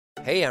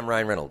Hey, I'm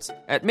Ryan Reynolds.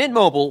 At Mint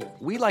Mobile,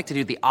 we like to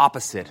do the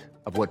opposite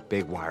of what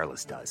Big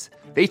Wireless does.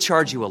 They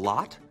charge you a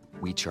lot,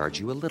 we charge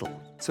you a little.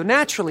 So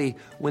naturally,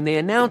 when they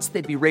announced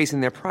they'd be raising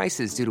their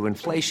prices due to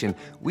inflation,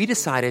 we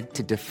decided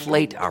to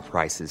deflate our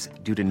prices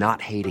due to not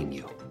hating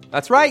you.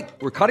 That's right.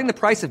 We're cutting the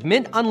price of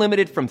Mint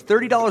Unlimited from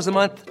 $30 a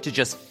month to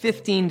just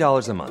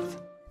 $15 a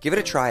month. Give it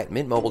a try at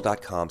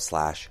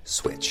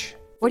mintmobile.com/switch.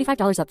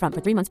 $45 up front for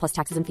 3 months plus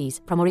taxes and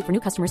fees. Promo rate for new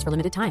customers for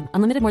limited time.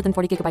 Unlimited more than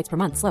 40 gigabytes per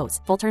month. Slows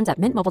full terms at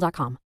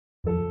mintmobile.com.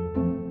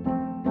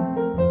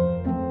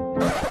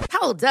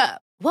 Hold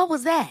up. What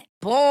was that?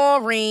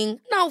 Boring.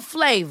 No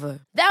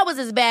flavor. That was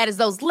as bad as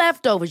those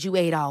leftovers you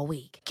ate all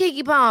week.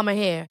 Keke Palmer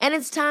here, and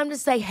it's time to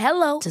say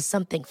hello to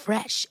something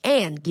fresh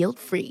and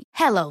guilt-free.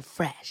 Hello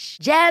Fresh.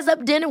 Jazz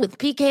up dinner with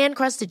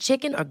pecan-crusted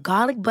chicken or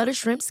garlic butter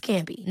shrimp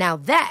scampi. Now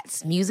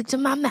that's music to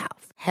my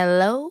mouth.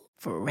 Hello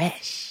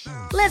Fresh.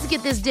 Let's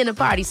get this dinner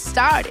party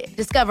started.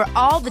 Discover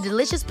all the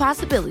delicious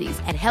possibilities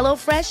at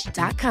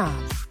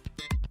hellofresh.com.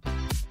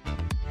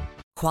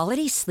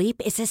 Quality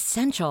sleep is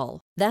essential.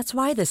 That's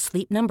why the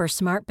Sleep Number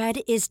Smart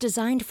Bed is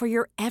designed for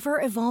your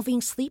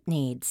ever-evolving sleep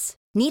needs.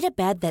 Need a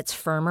bed that's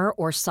firmer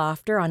or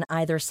softer on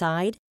either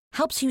side?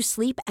 Helps you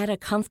sleep at a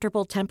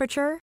comfortable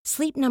temperature?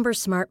 Sleep Number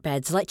Smart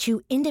Beds let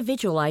you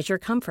individualize your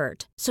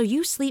comfort, so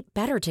you sleep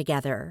better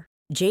together.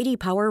 J.D.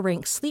 Power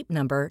ranks Sleep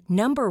Number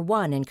number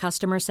 1 in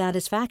customer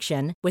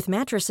satisfaction with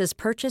mattresses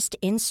purchased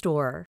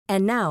in-store.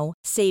 And now,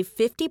 save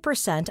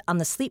 50% on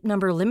the Sleep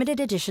Number Limited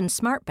Edition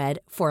Smart Bed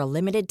for a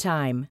limited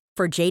time.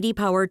 For J.D.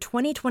 Power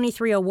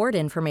 2023 award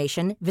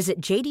information,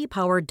 visit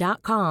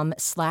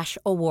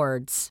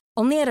jdpower.com/awards.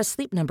 Only at a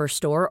Sleep Number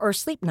store or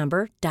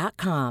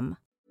sleepnumber.com.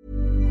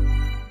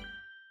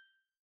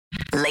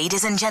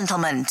 Ladies and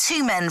gentlemen,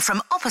 two men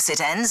from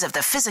opposite ends of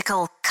the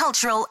physical,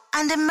 cultural,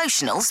 and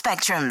emotional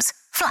spectrums.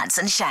 Flats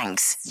and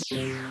Shanks.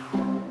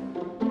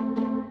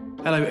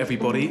 Hello,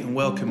 everybody, and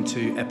welcome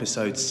to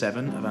episode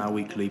 7 of our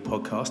weekly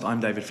podcast. I'm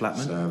David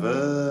Flatman.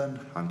 7.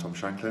 I'm Tom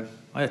Shanklin.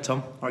 Hiya,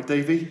 Tom. All right,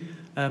 Davey.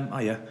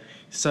 Hiya.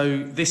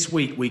 So this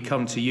week we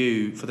come to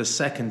you for the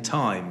second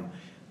time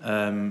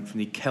from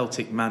the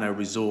Celtic Manor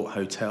Resort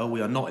Hotel. We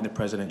are not in the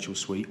presidential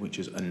suite, which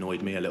has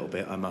annoyed me a little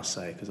bit, I must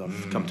say, because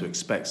I've come to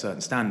expect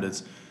certain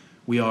standards.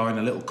 We are in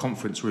a little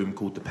conference room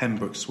called the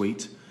Pembroke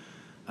Suite,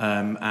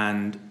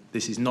 and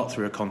this is not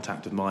through a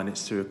contact of mine,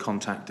 it's through a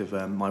contact of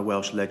my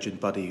Welsh legend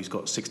buddy who's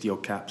got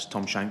 60-odd caps,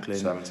 Tom Shanklin.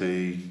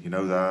 70, you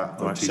know that.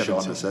 Got a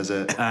T-shirt that says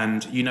it.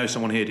 And you know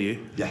someone here, do you?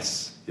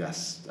 Yes.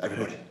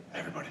 Everybody.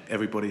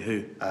 Everybody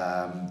who?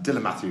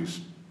 Dylan Matthews.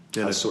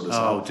 Dylan.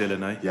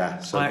 Dylan, eh? Yeah.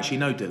 So I actually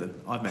know Dylan.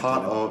 I've met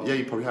Dylan. Yeah,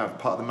 you probably have.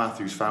 Part of the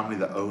Matthews family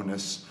that own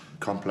this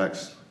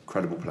complex,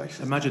 incredible place.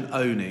 Imagine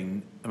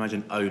owning a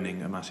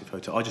massive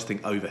hotel. I just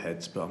think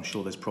overheads, but I'm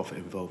sure there's profit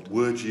involved.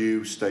 Would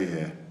you stay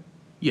here?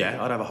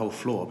 Yeah, I'd have a whole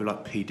floor. I'd be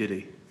like P.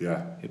 Diddy.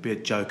 Yeah. It'd be a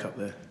joke up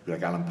there. It'd be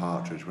like Alan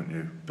Partridge, wouldn't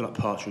you? Be like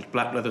Partridge.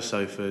 Black leather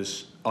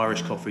sofas,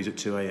 Irish coffees at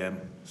 2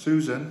 a.m.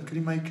 Susan, can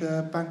you make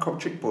Bangkok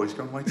Chick Boys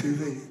go on my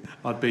TV?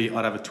 I'd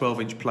have a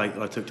 12-inch plate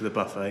that I took to the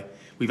buffet.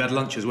 We've had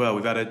lunch as well.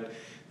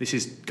 This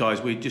is, guys,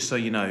 just so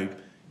you know,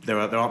 there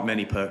aren't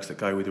many perks that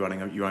go with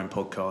running your own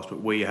podcast,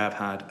 but we have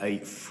had a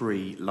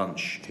free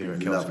lunch here at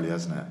Celtic. Lovely,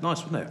 hasn't it?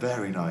 Nice, wasn't it?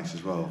 Very nice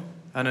as well.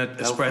 And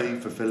healthy,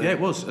 fulfilling. Yeah, it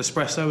was.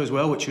 Espresso as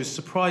well, which was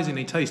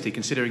surprisingly tasty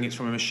considering it's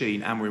from a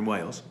machine and we're in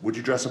Wales. Would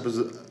you dress up as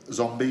a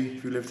zombie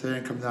if you lived here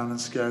and come down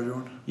and scare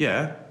everyone?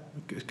 Yeah.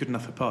 Good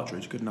enough for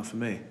Partridge, good enough for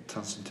me.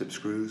 Tungsten tip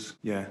screws.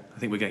 Yeah, I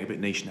think we're getting a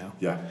bit niche now.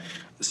 Yeah.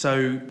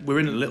 So we're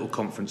in a little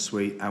conference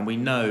suite and we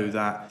know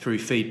that through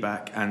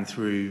feedback and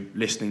through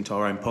listening to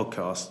our own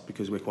podcast,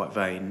 because we're quite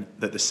vain,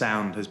 that the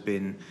sound has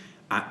been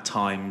at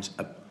times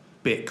a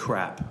bit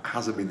crap.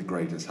 Hasn't been the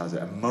greatest, has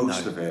it? And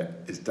most of it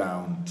is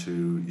down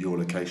to your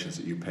locations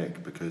that you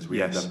pick, because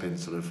we end up in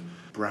sort of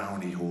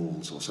brownie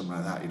halls or something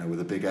like that, with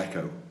a big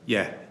echo.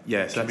 Yeah.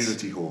 So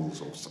community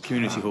halls or something.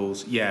 Community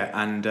halls, yeah,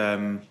 and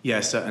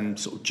certain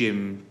sort of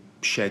gym,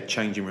 shed,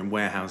 changing room,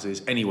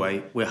 warehouses.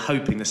 Anyway, we're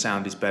hoping the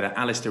sound is better.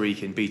 Alistair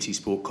Eakin, BT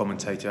Sport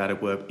commentator, had a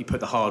word. He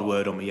put the hard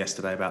word on me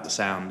yesterday about the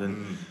sound,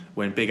 and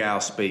when Big Al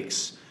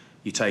speaks,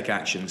 you take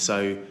action.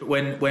 So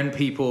when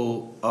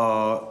people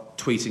are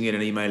tweeting in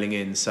and emailing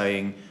in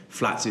saying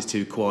Flats is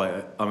too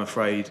quiet, I'm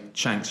afraid,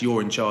 Shanks,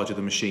 you're in charge of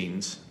the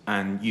machines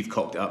and you've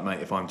cocked it up,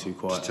 mate, if I'm too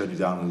quiet. Just turn you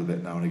down a little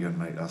bit now and again,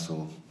 mate, that's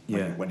all.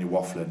 When you're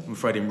waffling. I'm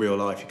afraid in real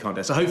life you can't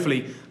do it. So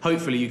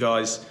hopefully you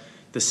guys,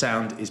 the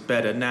sound is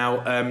better.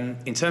 Now,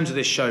 in terms of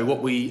this show,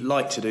 what we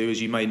like to do,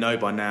 as you may know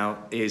by now,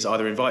 is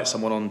either invite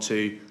someone on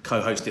to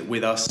co-host it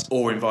with us,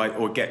 or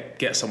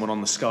get someone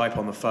on the Skype,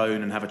 on the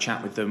phone, and have a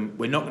chat with them.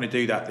 We're not going to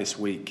do that this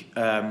week.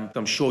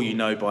 I'm sure you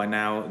know by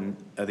now, and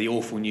the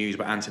awful news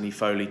about Anthony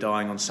Foley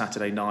dying on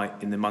Saturday night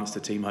in the Munster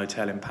Team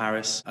Hotel in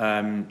Paris.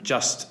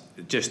 Just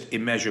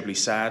immeasurably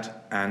sad.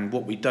 And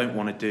what we don't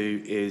want to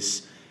do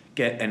is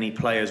get any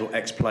players or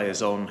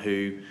ex-players on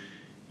who,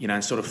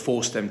 and sort of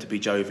force them to be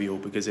jovial,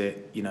 because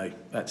it's not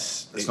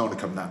going to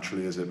come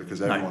naturally, is it?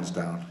 Because everyone's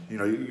down. You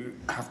only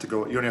have to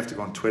go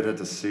on Twitter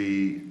to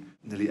see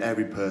nearly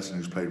every person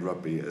who's played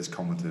rugby has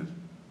commented.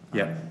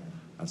 Yeah.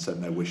 and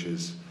send their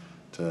wishes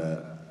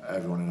to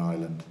everyone in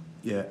Ireland.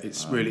 Yeah,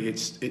 it's really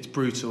it's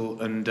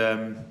brutal, and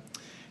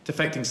it's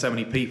affecting so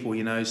many people,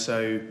 you know.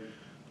 So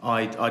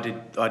I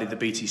did the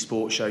BT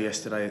Sports show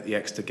yesterday at the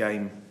Exeter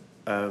game,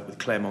 with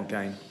Claremont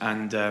game,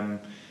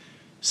 and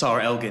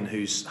Sarah Elgin,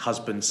 whose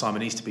husband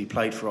Simon Easterby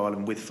played for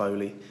Ireland with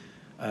Foley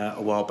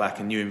a while back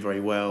and knew him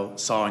very well.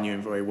 Sarah knew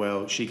him very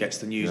well. She gets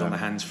the news on the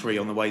hands-free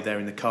on the way there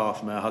in the car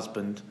from her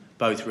husband,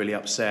 both really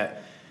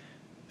upset.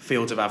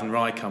 Fields of Avon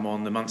Rye come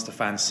on, the Munster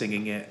fans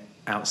singing it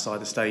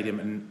outside the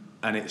stadium,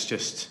 and it's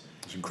just...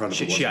 It's incredible.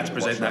 She had to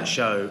present that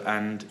show,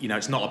 and you know,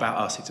 it's not about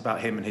us, it's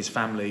about him and his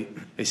family.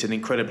 It's an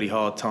incredibly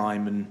hard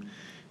time, and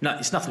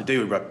it's nothing to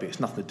do with rugby, it's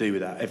nothing to do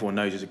with that. Everyone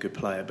knows he's a good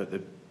player, but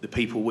the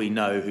people we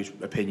know whose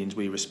opinions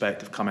we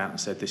respect have come out and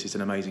said this is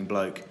an amazing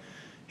bloke.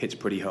 Hits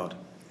pretty hard.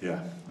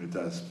 Yeah, it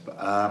does.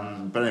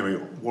 But anyway,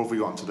 what have we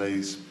got on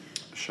today's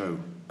show?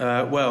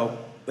 Well,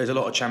 there's a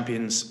lot of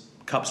Champions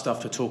Cup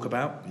stuff to talk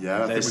about.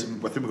 Yeah, I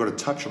think we've got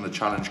to touch on the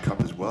Challenge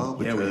Cup as well,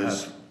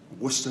 because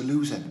Worcester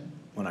losing.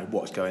 Well, no,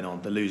 what's going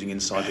on? They're losing in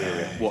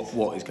Siberia.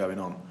 What is going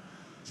on?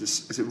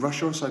 Is it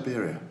Russia or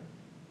Siberia?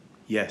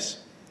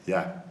 Yes.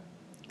 Yeah.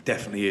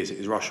 Definitely is. It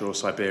is Russia or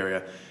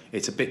Siberia.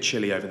 It's a bit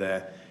chilly over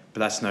there, but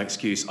that's no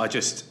excuse.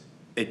 That's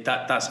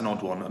an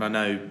odd one, and I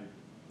know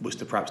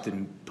Worcester perhaps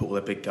didn't put all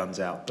their big guns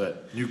out,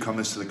 but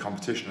newcomers to the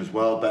competition as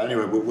well. But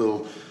anyway,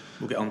 we'll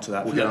get onto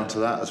that. We'll get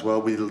onto that as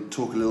well. We'll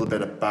talk a little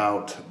bit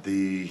about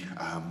the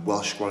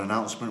Welsh squad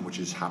announcement, which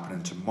is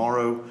happening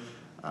tomorrow.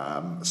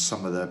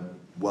 Some of the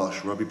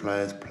Welsh rugby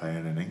players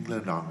playing in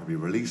England aren't going to be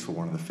released for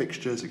one of the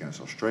fixtures against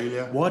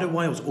Australia. Why do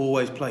Wales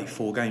always play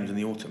 4 games in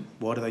the autumn?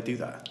 Why do they do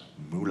that?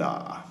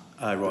 Moolah.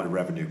 Oh, right.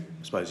 Revenue.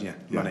 I suppose,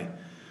 money.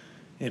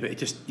 Yeah, but it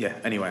just,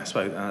 anyway, I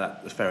suppose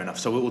that's fair enough.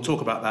 So we'll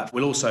talk about that.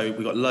 We've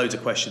got loads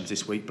of questions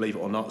this week, believe it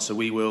or not, so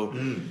we will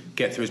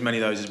get through as many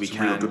of those as we can.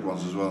 Some real good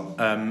ones as well.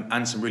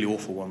 And some really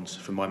awful ones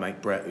from my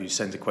mate Brett, who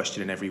sends a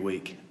question in every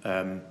week.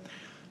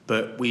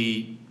 But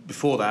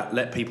before that,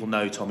 let people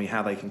know, Tommy,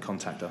 how they can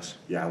contact us.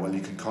 Yeah, well,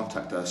 you can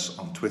contact us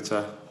on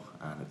Twitter,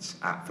 and it's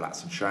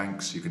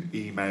 @FlatsandShanks. You can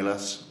email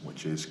us,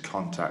 which is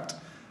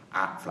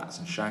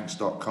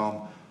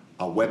contact@flatsandshanks.com.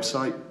 Our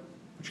website,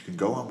 which you can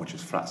go on, which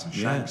is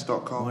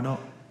flatsandshanks.com. Yeah, why not?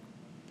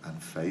 And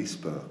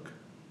Facebook.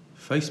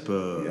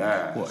 Facebook?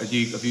 Yeah. What,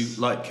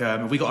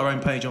 have we got our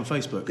own page on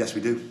Facebook? Yes,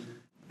 we do.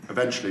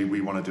 Eventually,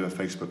 we want to do a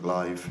Facebook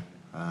Live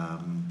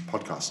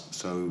podcast,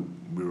 so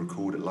we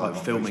record it live,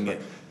 like filming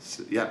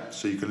Facebook. It.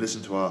 So you can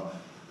listen to our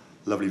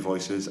lovely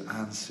voices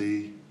and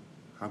see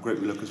how great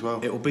we look as well.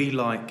 It will be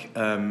like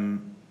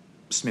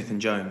Smith and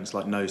Jones,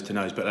 like nose to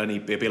nose, but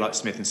it'll be like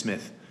Smith and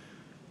Smith,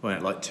 won't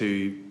it? Like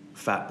 2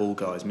 fat ball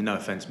guys. I mean, no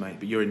offence, mate,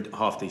 but you're in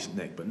half decent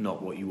nick, but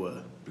not what you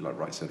were. Be like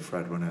Right Said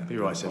Fred, wouldn't it? Be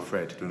Right Said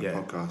Fred. Doing a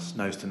podcast.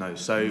 Nose to nose.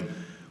 So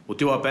we'll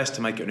do our best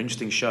to make it an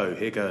interesting show.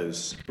 Here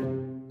goes.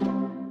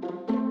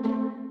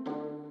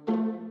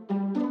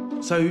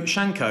 So,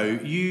 Shanko,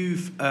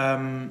 you've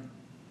come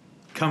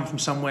from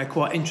somewhere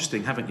quite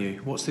interesting, haven't you?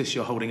 What's this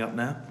you're holding up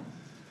now?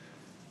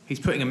 He's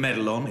putting a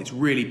medal on. It's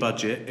really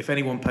budget. If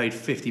anyone paid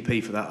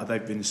 50p for that,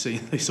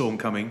 they saw him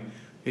coming.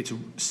 It's a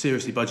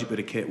seriously budget bit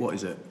of kit. What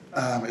is it?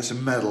 It's a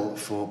medal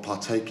for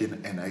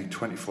partaking in a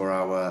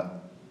 24-hour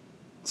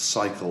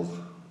cycle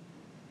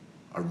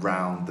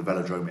around the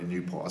velodrome in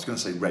Newport. I was going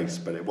to say race,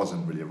 but it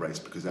wasn't really a race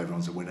because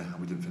everyone's a winner and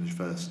we didn't finish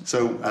first.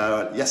 So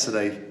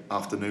yesterday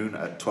afternoon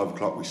at 12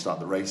 o'clock we start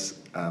the race.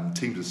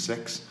 Teams of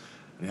 6,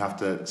 and you have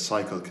to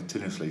cycle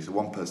continuously. So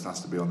one person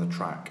has to be on the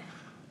track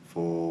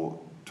for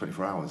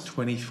 24 hours.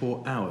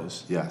 24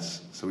 hours?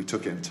 Yes. So we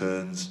took it in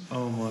turns.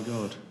 Oh my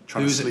God.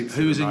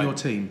 Who was in your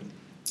team?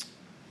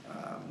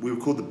 We were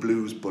called the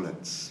Blues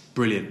Bullets.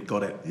 Brilliant,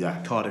 got it.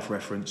 Yeah. Cardiff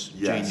reference.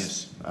 Yes.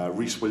 Genius.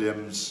 Rhys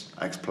Williams,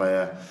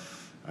 ex-player,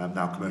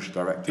 now commercial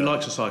director. He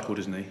likes to cycle,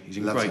 doesn't he? He's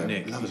in great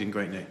nick. He's in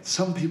great nick.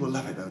 Some people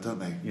love it though, don't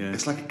they? Yeah.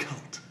 It's like a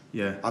cult.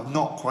 Yeah. I've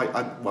not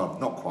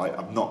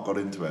got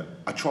into it.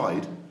 I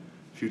tried a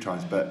few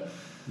times, but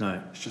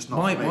no, it's just not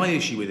for me. My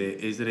issue with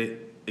it is that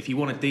if you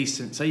want a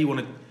decent, say you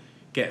want to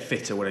get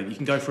fit or whatever, you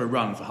can go for a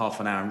run for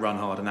half an hour and run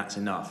hard and that's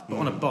enough. But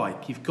on a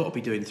bike, you've got to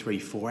be doing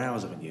 3-4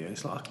 hours, haven't you?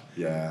 It's like...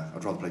 Yeah,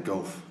 I'd rather play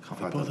golf. Can't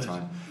be bothered.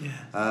 Time.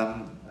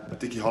 Yeah.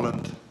 Dickie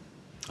Holland.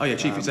 Oh yeah,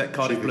 Chief Exec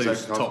Cardiff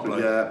Blues, top bloke.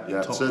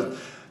 Yeah. Top so bloke.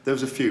 there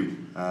was a few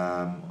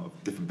of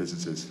different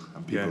businesses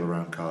and people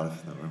around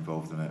Cardiff that were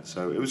involved in it.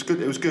 So it was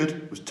good. It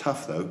was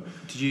tough though.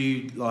 Did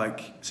you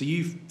so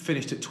you've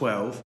finished at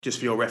 12, just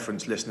for your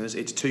reference listeners,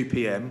 it's 2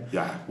 p.m.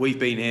 Yeah. We've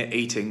been here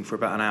eating for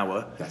about an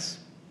hour. Yes.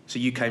 So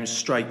you came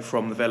straight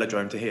from the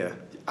velodrome to here?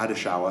 I had a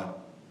shower.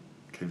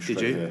 Came straight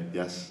here,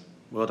 yes.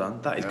 Well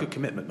done. That is good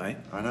commitment, mate.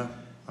 I know.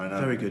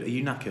 Very good. Are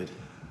you knackered?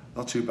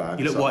 Not too bad.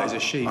 You look white as a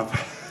sheep.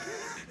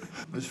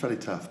 It was fairly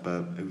tough,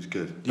 but it was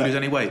good. Did you lose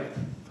any weight?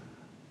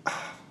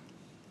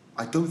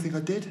 I don't think I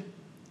did.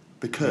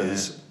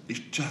 Because it's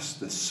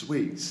just the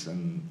sweets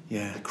and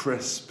the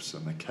crisps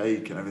and the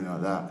cake and everything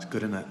like that. It's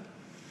good, isn't it?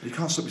 You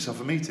can't stop yourself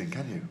from eating,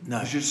 can you? No.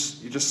 You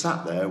just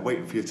sat there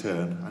waiting for your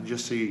turn and you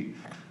just see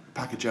a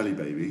pack of Jelly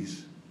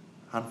Babies,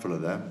 a handful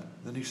of them,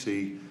 then you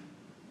see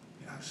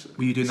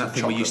Were you doing that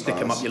thing where you stick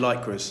them bars. up your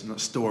lycras and not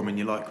store them in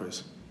your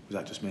lycras? Was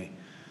that just me?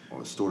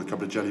 I stored a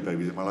couple of jelly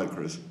babies in my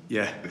lycras.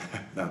 Yeah.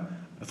 No.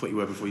 I thought you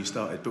were before you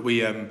started. But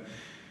we, I mean,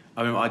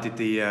 I did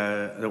the,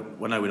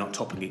 well, no, we're not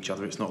topping each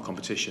other, it's not a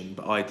competition,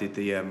 but I did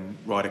the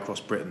ride across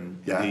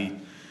Britain, the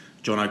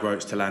John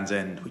O'Groats to Land's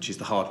End, which is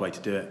the hard way to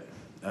do it,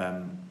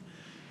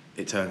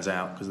 it turns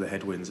out, because of the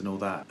headwinds and all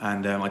that.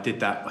 And I did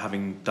that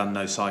having done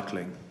no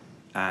cycling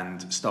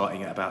and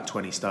starting at about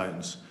 20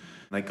 stones.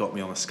 They got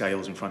me on the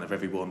scales in front of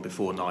everyone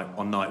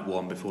on night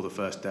one, before the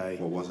first day.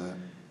 What was it?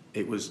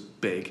 It was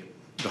big.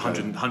 The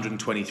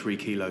 123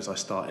 kilos I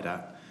started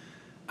at.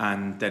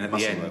 And then at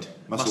the end...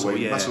 Muscle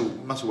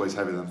weighs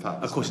heavier than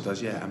fat. Of course it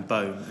does, yeah. And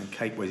bone, and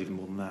cake weighs even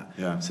more than that.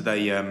 Yeah. So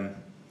they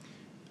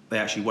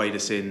actually weighed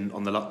us in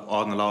on the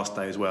last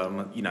day as well.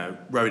 And, you know,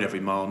 rode every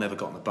mile, never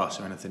got on the bus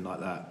or anything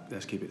like that.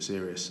 Let's keep it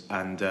serious.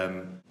 And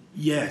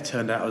it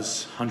turned out I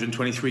was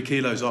 123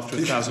 kilos after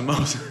 1,000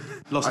 miles.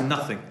 Lost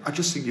nothing. I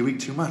just think you eat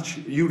too much.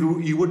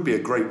 You would be a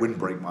great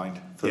windbreak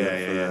mind.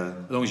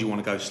 As long as you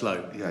want to go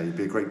slow. Yeah, you'd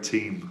be a great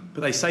team.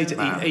 But they say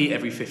to eat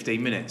every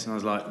 15 minutes, and I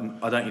was like,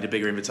 I don't need a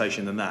bigger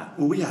invitation than that.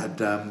 Well, we had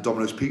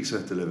Domino's Pizza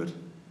delivered.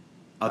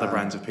 Other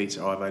brands of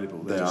pizza are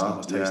available. They're just not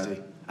as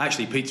tasty. Yeah.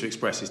 Actually, Pizza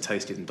Express is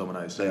tastier than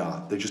Domino's. They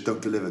are. They just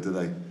don't deliver, do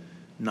they?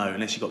 No,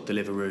 unless you've got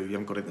Deliveroo. You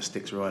haven't got it in the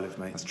sticks where I live,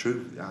 mate. That's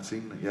true. Yeah, I've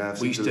seen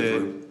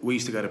we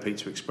used to go to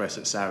Pizza Express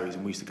at Sarries,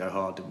 and we used to go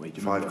hard, didn't we?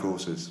 Do you 5 remember?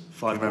 courses.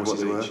 Five Do you remember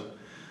courses what each.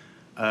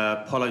 they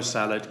were? Polo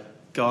salad,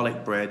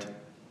 garlic bread,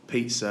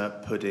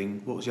 pizza,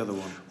 pudding. What was the other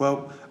one?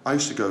 Well, I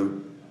used to go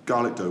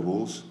garlic dough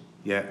balls.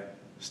 Yeah.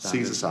 Standard.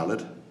 Caesar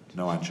salad,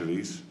 no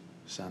anchovies.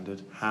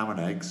 Standard. Ham and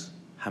eggs.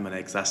 Ham and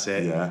eggs, that's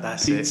it. Yeah.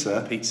 That's Pizza.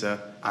 it.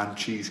 Pizza. And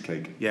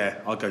cheesecake. Yeah,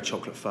 I'd go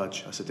chocolate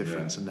fudge. That's the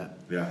difference, isn't it?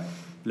 Yeah.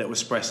 Little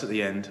espresso at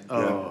the end.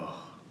 Oh,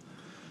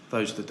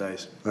 those are the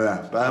days.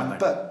 Yeah,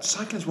 but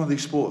cycling is one of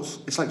these sports.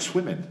 It's like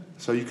swimming.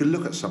 So you can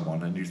look at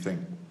someone and you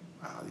think,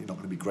 you're not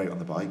going to be great on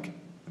the bike.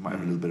 They might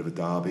have a little bit of a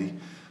derby,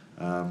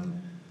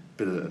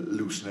 bit of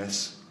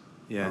looseness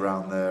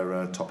around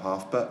their top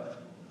half,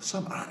 but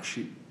some are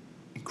actually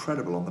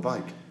incredible on the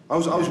bike. I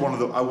was probably one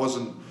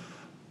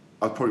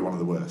of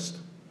the worst.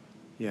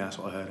 Yeah, that's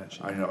what I heard,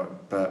 actually. I know,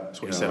 but...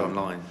 That's what you said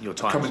online. Your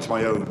time. Coming to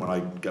my own when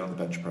I get on the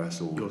bench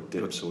press or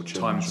dips or chins.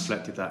 Time's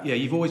reflected that. Yeah,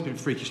 you've always been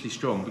freakishly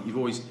strong, but you've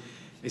always...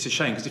 It's a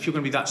shame, because if you're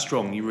going to be that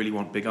strong, you really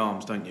want big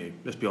arms, don't you?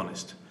 Let's be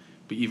honest.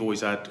 But you've always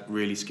had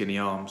really skinny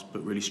arms,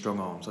 but really strong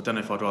arms. I don't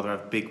know if I'd rather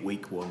have big,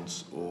 weak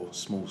ones or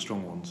small,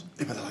 strong ones.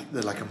 Yeah, but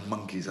they're like a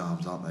monkey's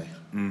arms, aren't they?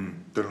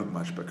 Don't look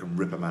much, but can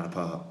rip a man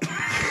apart.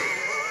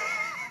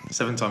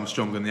 7 times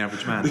stronger than the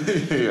average man.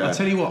 Yeah. I'll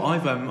tell you what,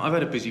 I've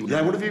had a busy week.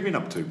 Yeah, what have you been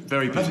up to?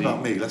 Very busy. Enough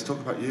about me, let's talk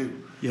about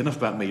you. Yeah, enough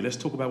about me. Let's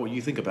talk about what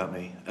you think about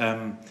me.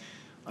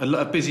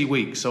 A busy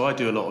week, so I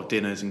do a lot of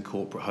dinners and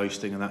corporate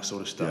hosting and that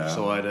sort of stuff. Yeah.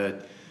 So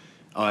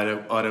I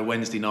had a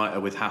Wednesday nighter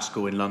with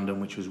Haskell in London,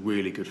 which was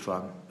really good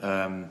fun.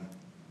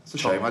 It's a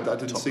shame, I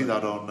didn't see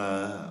that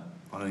on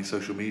any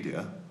social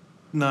media.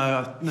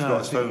 No. Forgot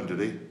his phone, did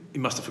he? He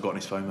must have forgotten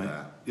his phone, mate.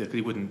 Yeah, because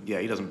he wouldn't. Yeah,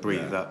 he doesn't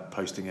breathe without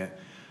posting it.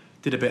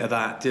 Did a bit of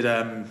that. Did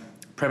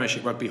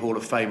Premiership Rugby Hall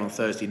of Fame on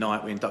Thursday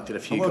night. We inducted a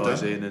few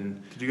guys in,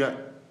 and Were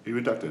you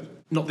inducted?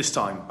 Not this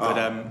time, but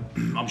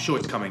I'm sure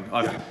it's coming.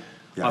 I've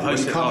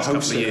hosted it the last couple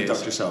of years.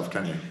 Induct yourself,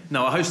 can you?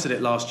 No, I hosted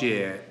it last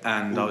year,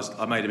 and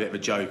I made a bit of a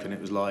joke, and it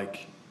was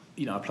like,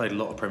 you know, I played a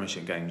lot of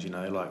Premiership games. You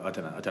know, like I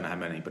don't know how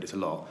many, but it's a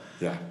lot.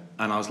 Yeah.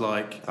 And I was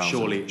like,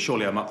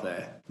 surely I'm up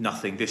there.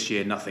 Nothing this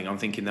year, nothing. I'm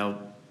thinking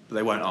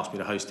they won't ask me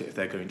to host it if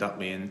they're going to induct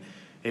me. And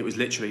it was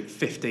literally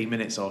 15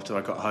 minutes after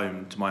I got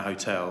home to my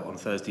hotel on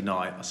Thursday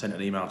night. I sent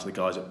an email to the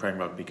guys at Prem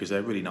Rugby because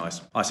they're really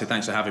nice. I said,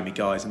 thanks for having me,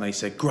 guys. And they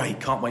said,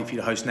 great, can't wait for you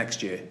to host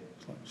next year.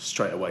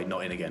 Straight away,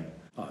 not in again.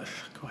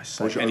 What's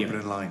your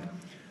opening line?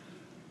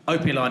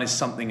 Opening line is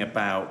something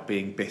about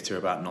being bitter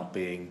about not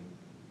being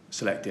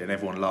selected, and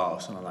everyone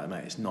laughs, and I'm like,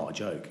 mate, it's not a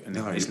joke. And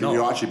No, it's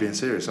you're actually being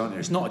serious, aren't you?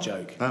 It's not a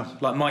joke. No.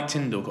 Like Mike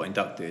Tyndall got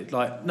inducted.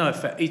 Like, no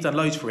effect. He's done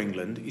loads for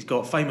England. He's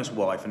got a famous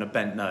wife and a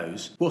bent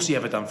nose. What's he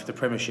ever done for the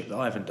Premiership that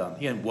I haven't done?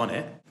 He hasn't won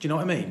it. Do you know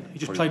what I mean? He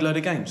just played a load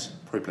of games.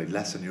 Probably played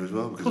less than you as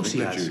well because Of course he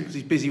has, because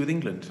he's busy with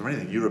England. For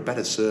anything, you're a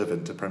better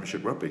servant to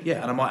Premiership Rugby.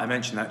 Yeah, and I might have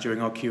mentioned that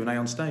during our Q&A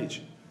on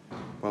stage.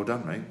 Well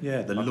done, mate. Yeah,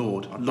 I'd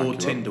Lord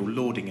Tyndall,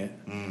 lording it.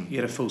 He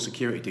had a full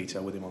security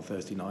detail with him on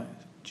Thursday night.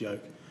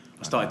 Joke.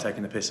 I started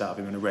taking the piss out of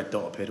him and a red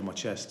dot appeared on my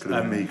chest. Could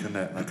have been me, couldn't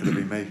it? That could have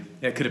been me.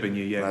 Yeah, it could have been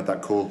you, yeah. I had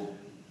that call.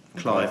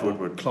 Clive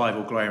Woodward.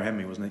 or Graham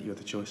Henry, wasn't it? You had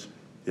the choice.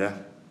 Yeah.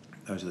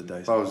 Those are the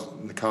days. I was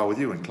in the car with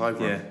you and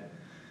Clive won.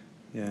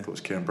 Yeah. I thought it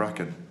was Kieran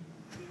Bracken.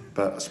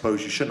 But I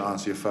suppose you shouldn't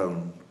answer your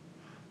phone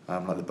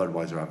like the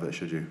Budweiser advert,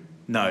 should you?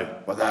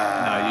 No.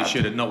 No, you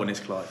shouldn't. Not when it's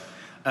Clive.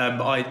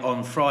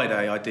 On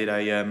Friday, I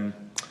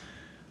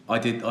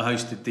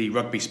hosted the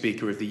Rugby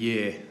Speaker of the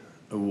Year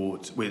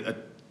Awards with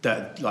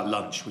like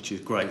lunch, which is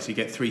great. So you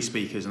get 3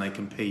 speakers and they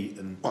compete.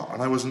 And what?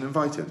 And I wasn't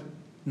invited?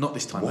 Not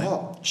this time,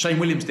 what? mate. Shane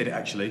Williams did it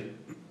actually.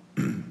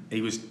 He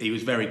was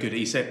very good.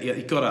 He said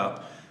he got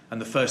up,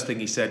 and the first thing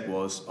he said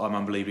was, "I'm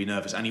unbelievably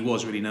nervous," and he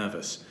was really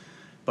nervous.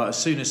 But as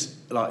soon as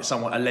like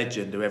a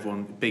legend or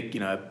everyone big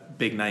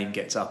name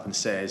gets up and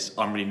says,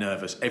 "I'm really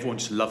nervous," everyone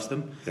just loves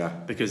them. Yeah.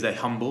 Because they're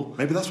humble.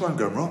 Maybe that's where I'm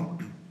going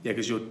wrong. Yeah,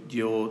 because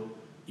you're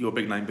a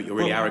big name, but you're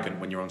really arrogant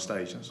when you're on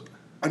stage.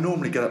 I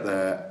normally get up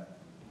there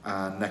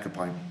and neck a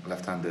pint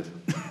left-handed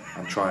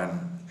and try and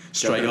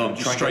straight arm it.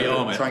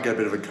 Try and get a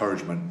bit of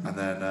encouragement, and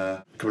then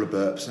a couple of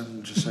burps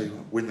and just say,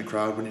 "Win the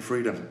crowd, win your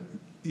freedom."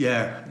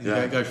 Yeah.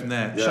 Go from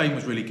there. Yeah. Shane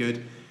was really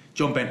good.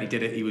 John Bentley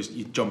did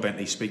it. John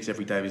Bentley speaks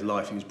every day of his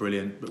life. He was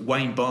brilliant. But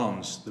Wayne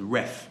Barnes, the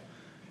ref,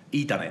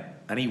 he done it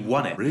and he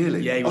won it.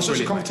 Really? Yeah, he was so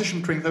it's a brilliant, competition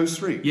between those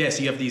three? Yeah,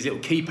 so you have these little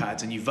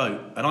keypads and you vote.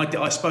 And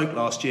I spoke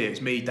last year. It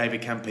was me,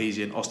 David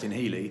Campese and Austin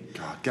Healey.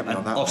 God, get me and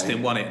on that, Austin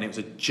mate. won it and it was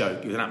a joke.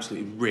 It was an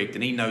absolutely rigged,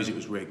 and he knows it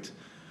was rigged.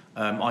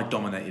 I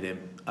dominated him.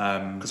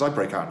 Because I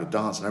break out into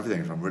dance and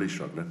everything if I'm really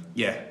struggling.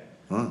 Yeah.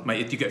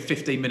 Mate, you get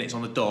 15 minutes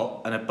on the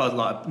dot and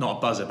not a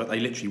buzzer, but they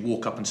literally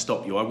walk up and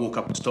stop you. I walk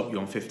up and stop you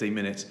on 15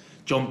 minutes.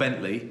 John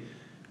Bentley,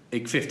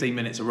 15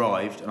 minutes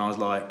arrived, and I was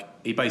like,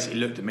 he basically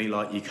looked at me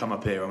like, "You come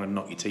up here, I'm going to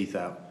knock your teeth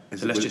out."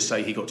 So let's just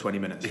say he got 20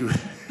 minutes.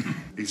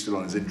 He's still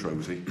on his intro,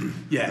 was he?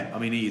 Yeah, I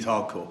mean, he is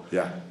hardcore.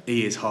 Yeah.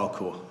 He is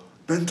hardcore.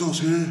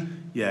 Bentos here.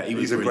 Yeah,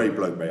 he's a great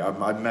bloke, mate.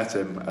 I met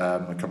him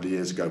a couple of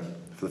years ago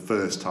for the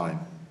first time.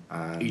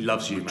 And he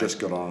loves you, we've mate. just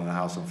got on a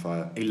House on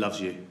Fire. He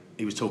loves you.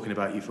 He was talking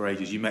about you for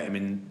ages. You met him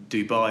in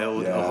Dubai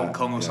or Hong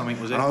Kong or something,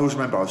 was it? And I always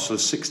remember I was sort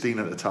of 16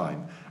 at the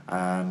time,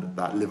 and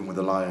that Living with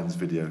the Lions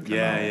video came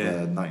out,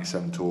 the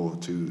 97 tour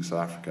to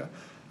South Africa.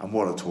 And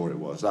what a tour it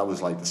was. That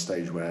was like the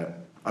stage where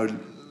I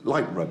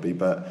liked rugby,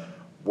 but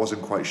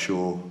wasn't quite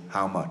sure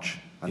how much.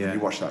 And then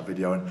you watch that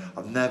video, and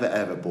I've never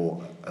ever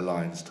bought a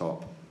Lions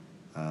top,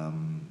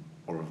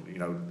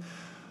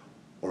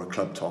 or a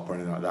club top or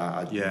anything like that.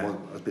 I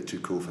was a bit too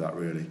cool for that,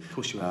 really. Of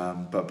course you were.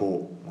 But I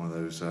bought one of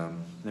those.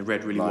 The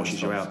red really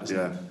washes you out,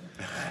 doesn't it?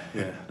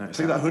 Yeah. No,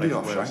 take that hoodie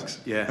off, Shanks.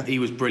 Yeah, he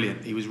was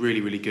brilliant. He was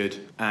really, really good.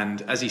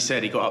 And as he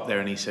said, he got up there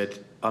and he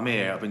said, "I'm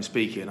here, I've been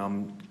speaking,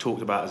 I'm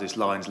talked about as this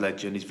Lions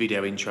legend." His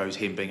video intro is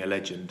him being a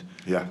legend.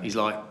 Yeah. He's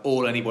like,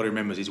 all anybody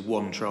remembers is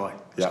one try.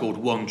 He scored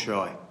one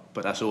try,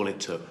 but that's all it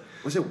took.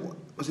 Was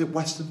it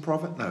Western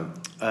Province? No.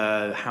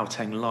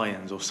 Gauteng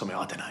Lions or something,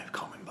 I don't know, I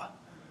can't remember.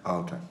 Oh,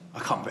 okay. I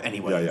can't, but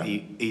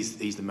anyway,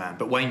 he's the man.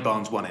 But Wayne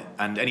Barnes won it.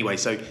 And anyway,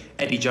 so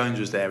Eddie Jones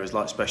was there as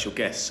like special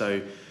guest.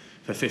 So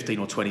for 15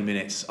 or 20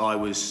 minutes,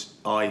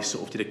 I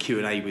sort of did a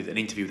Q&A with an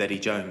interview with Eddie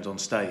Jones on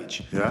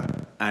stage. Yeah.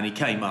 And he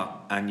came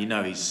up, and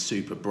he's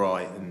super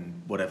bright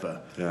and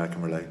whatever. Yeah, I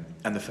can relate.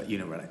 And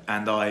relate.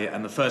 And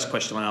the first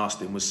question I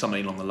asked him was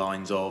something along the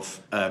lines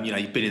of,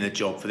 you've been in the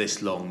job for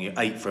this long, you're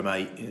 8 from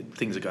 8,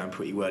 things are going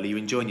pretty well. Are you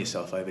enjoying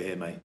yourself over here,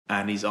 mate?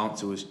 And his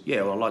answer was,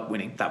 "Yeah, well, I like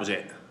winning." That was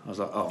it. I was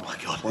like, oh my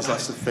God. Well,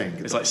 that's the thing.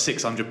 It's like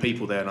 600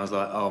 people there, and I was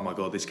like, oh my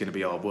God, this is going to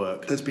be hard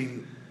work. There's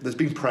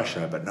been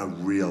pressure, but no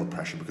real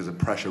pressure, because the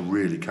pressure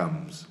really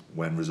comes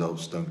when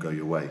results don't go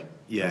your way.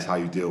 Yeah. That's how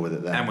you deal with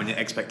it then. And when your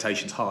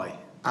expectation's high.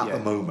 At the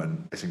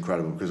moment, it's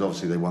incredible, because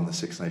obviously they won the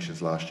Six Nations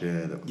last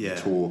year, the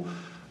tour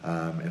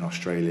in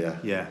Australia.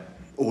 Yeah.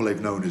 All they've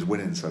known is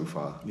winning so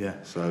far. Yeah.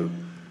 So...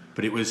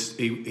 But it was...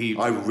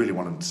 I really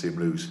wanted to see him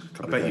lose a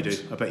couple of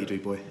games. I bet you do,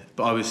 boy.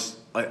 But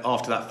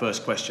after that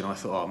first question, I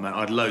thought, oh man,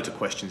 I had loads of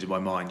questions in my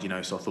mind,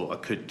 so I thought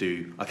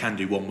I can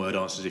do one-word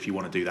answers if you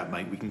want to do that,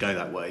 mate. We can go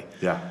that way.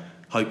 Yeah.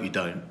 Hope you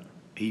don't.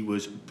 He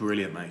was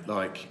brilliant, mate.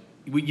 Like,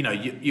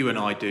 you and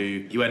I do.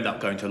 You end up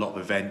going to a lot of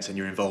events, and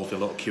you're involved in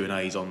a lot of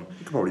Q&As on.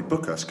 You could probably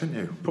book us, couldn't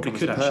you? Probably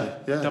could actually.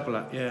 Yeah. Double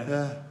that.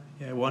 Yeah.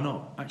 Yeah, why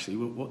not? Actually,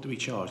 what do we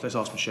charge? Let's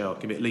ask Michelle.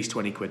 Give me at least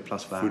 20 quid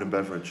plus VAT. Food and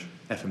beverage.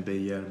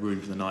 F&B,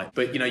 room for the night.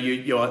 But,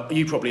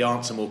 you probably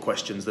answer more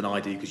questions than I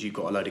do, because you've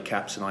got a load of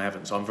caps and I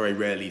haven't. So I'm very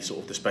rarely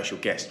sort of the special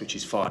guest, which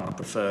is fine. I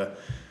prefer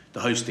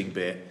the hosting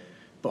bit.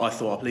 But I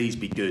thought, please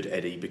be good,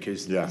 Eddie,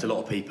 because there's a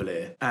lot of people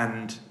here.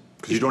 And...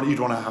 Because you'd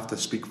want to have to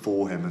speak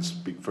for him and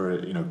speak for,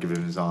 give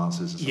him his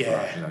answers and stuff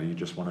like that. You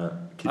just want to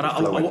keep it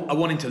flowing. I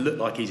want him to look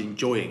like he's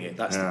enjoying it.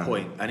 That's the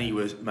point. And he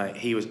was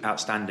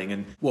outstanding.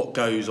 And what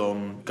goes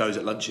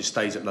at lunches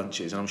stays at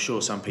lunches. And I'm sure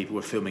some people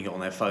were filming it on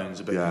their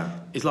phones. But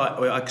it's like,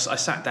 I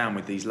sat down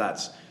with these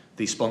lads,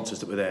 these sponsors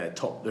that were there,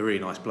 they're really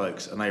nice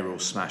blokes, and they were all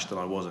smashed and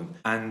I wasn't.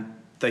 And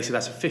they said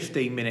that's a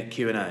 15-minute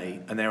Q&A,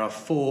 and there are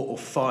 4 or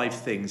 5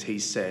 things he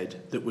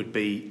said that would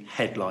be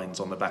headlines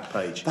on the back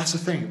page. That's the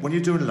thing. When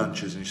you're doing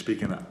lunches and you're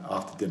speaking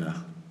after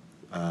dinner,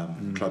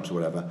 clubs or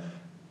whatever,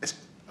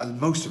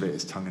 most of it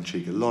is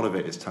tongue-in-cheek. A lot of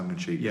it is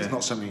tongue-in-cheek. Yeah. It's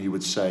not something you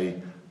would say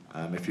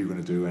if you're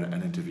going to do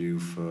an interview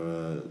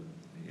for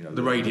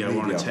the radio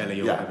or on a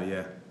telly or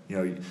whatever,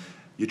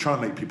 You're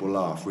trying to make people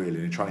laugh, really, and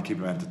you're trying to keep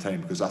them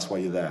entertained, because that's why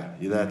you're there.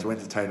 You're there to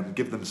entertain them,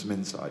 give them some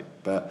insight,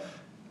 but...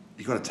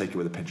 You've got to take it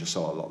with a pinch of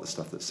salt, a lot of the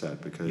stuff that's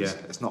said, because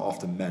it's not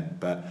often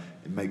meant, but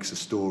it makes a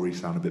story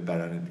sound a bit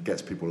better, and it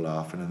gets people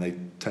laughing, and they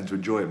tend to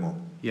enjoy it more.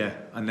 Yeah,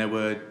 and there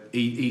were...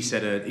 He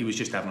said he was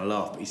just having a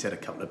laugh, but he said a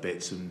couple of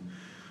bits, and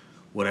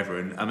whatever.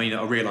 And I mean,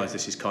 I realise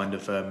this is kind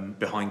of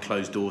behind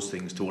closed doors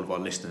things to all of our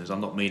listeners.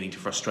 I'm not meaning to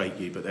frustrate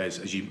you, but there's,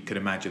 as you can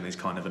imagine, there's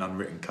kind of an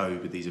unwritten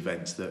code with these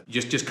events that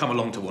you just come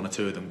along to one or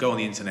two of them. Go on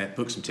the internet,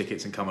 book some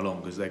tickets, and come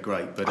along because they're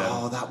great. But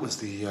that was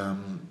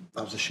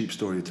the sheep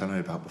story you told me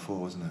about before,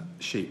 wasn't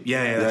it? Sheep,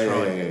 that's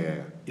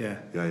right.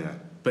 Yeah.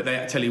 But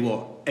I tell you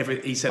what,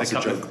 he said that's a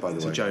couple joke, by the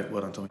it's way. a joke.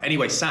 Well done, Tommy.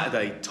 Anyway,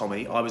 Saturday,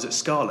 Tommy, I was at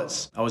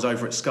Scarlett's. I was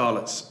over at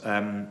Scarlett's,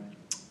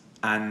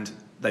 and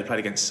they played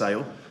against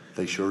Sale.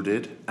 They sure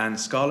did. And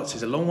Scarlett's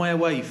is a long way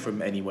away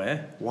from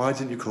anywhere. Why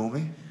didn't you call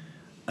me?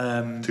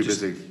 Too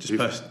busy. Too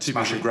smash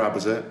busy. and grab,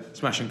 was it?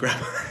 Smash and grab.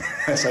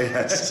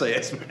 SAS.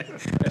 SAS,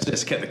 mate.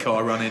 SAS kept the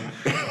car running,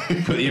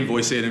 put the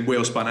invoice in, and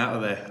wheel spun out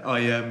of there.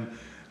 I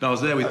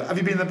was there with. Have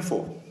you been there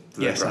before?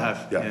 Yes, I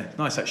have. Yeah.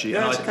 Nice, actually.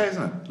 Yeah, it's okay,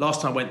 isn't it?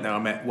 Last time I went there, I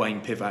met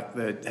Wayne Pivac,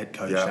 the head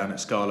coach down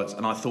at Scarlett's,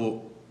 and I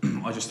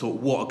just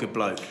thought, what a good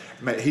bloke.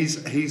 Mate,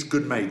 he's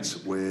good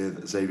mates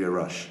with Xavier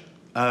Rush.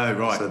 Oh,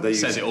 right. So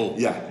says it all.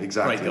 Yeah,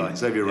 exactly. Great guy.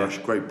 Xavier Rush,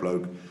 great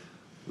bloke,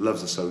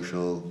 loves the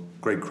social,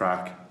 great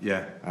crack.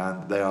 Yeah.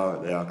 And they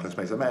are close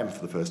mates. I met him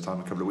for the first time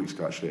a couple of weeks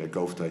ago, actually, at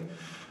Golf Day,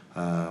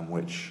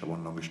 which I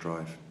won longest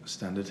drive.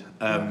 Standard.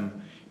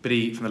 But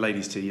he from the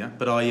ladies' tee, yeah.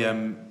 But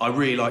I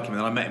really like him,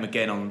 and I met him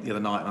again on the other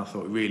night, and I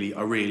thought I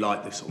really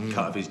liked the sort of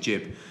cut of his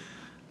jib.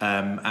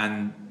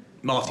 And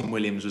Martin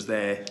Williams was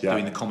there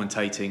doing the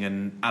commentating,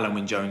 and Alan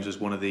Wynne-Jones was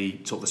one of the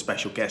sort of the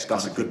special guests.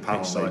 That's a good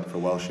panel, mate, for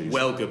Welshies.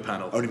 Well, good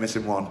panel. Only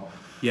missing one.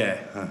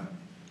 Yeah.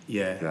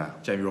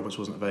 Jamie Roberts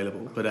wasn't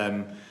available, but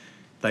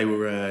they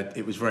were.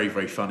 It was very,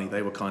 very funny.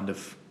 They were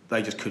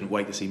they just couldn't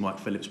wait to see Mike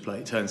Phillips play.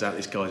 It turns out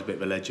this guy's a bit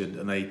of a legend,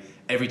 and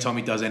every time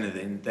he does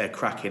anything, they're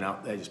cracking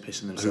up. They're just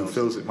pissing themselves.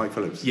 Who fills it? Mike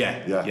Phillips?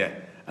 Yeah.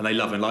 And they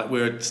love him. Like,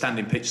 we're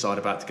standing pitch side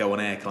about to go on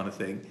air kind of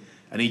thing,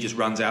 and he just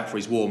runs out for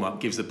his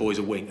warm-up, gives the boys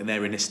a wink, and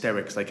they're in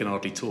hysterics. They can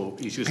hardly talk.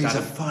 He's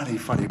a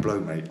funny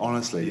bloke, mate.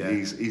 Honestly,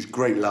 he's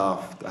great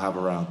laugh to have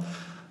around.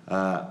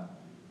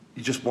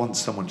 You just want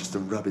someone just to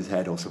rub his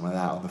head or something like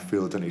that on the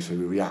field, don't you? So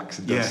he reacts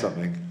and does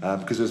something.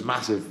 Because there's a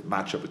massive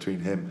match-up between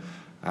him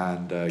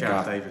and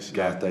Gareth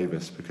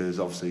Davis, because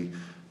obviously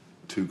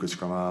two good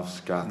scrum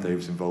halves. Gareth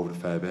Davis involved a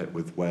fair bit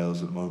with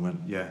Wales at the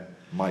moment. Yeah.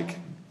 Mike,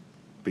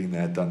 been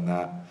there, done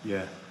that.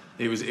 Yeah.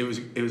 It was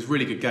a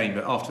really good game,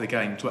 but after the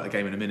game, talk about the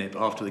game in a minute,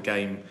 but after the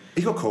game...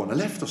 He got caught in a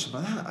lift or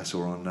something like that, I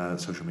saw on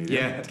social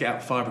media. Yeah, had to get out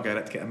the fire brigade,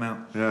 had to get him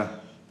out. Yeah.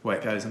 The way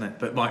it goes, isn't it?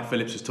 But Mike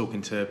Phillips was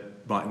talking to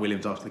Martin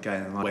Williams after the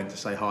game, and I went to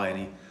say hi,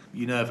 and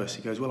you nervous?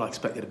 He goes, well, I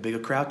expected a bigger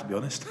crowd, to be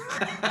honest.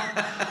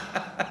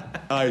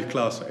 Oh, he's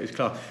class, mate. He's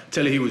class. I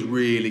tell you, he was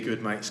really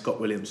good, mate, Scott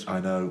Williams. I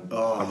know.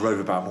 I rove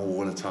about him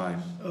all the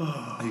time.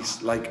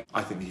 He's like,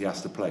 I think he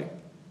has to play.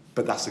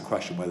 But that's the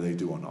question, whether they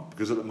do or not.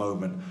 Because at the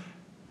moment,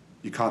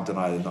 you can't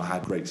deny they've not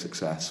had great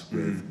success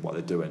with what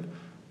they're doing.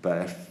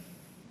 But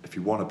if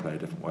you want to play a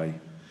different way,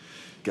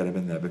 get him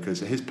in there. Because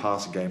his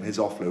passing game, his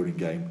offloading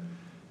game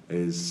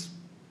is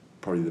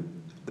probably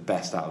the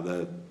best out of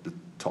the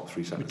top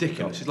three centres.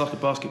 Ridiculous. He's like a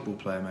basketball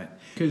player, mate.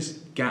 Because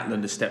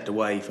Gatland has stepped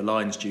away for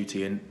Lions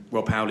duty and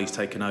Rob Howley's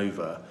taken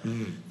over,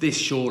 this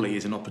surely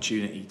is an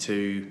opportunity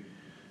to,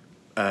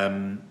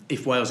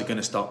 if Wales are going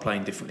to start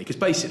playing differently, because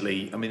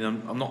basically, I mean,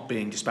 I'm not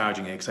being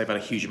disparaging here because they've had a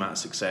huge amount of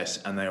success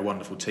and they're a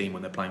wonderful team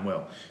when they're playing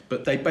well,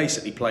 but they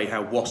basically play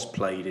how Wasps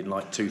played in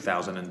like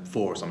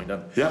 2004 or something,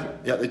 don't they?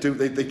 Yeah, they do.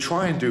 They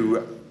try and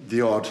do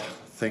the odd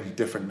thing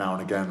different now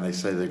and again. They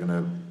say they're going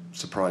to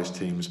surprise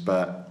teams,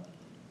 but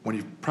when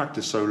you've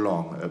practiced so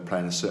long at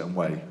playing a certain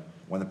way,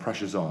 when the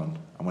pressure's on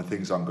and when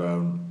things aren't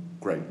going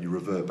great, you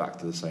revert back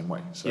to the same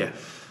way. So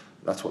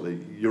that's what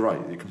you're right,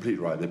 you're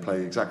completely right. They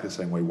play exactly the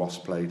same way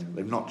Wasps played.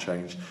 They've not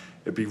changed.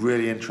 It'd be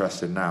really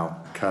interesting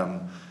now,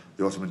 come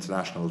the Autumn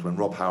Internationals, when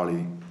Rob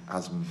Howley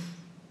has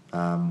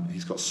them,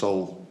 he's got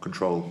sole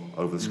control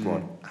over the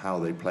squad, how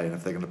they play, and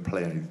if they're going to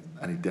play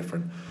any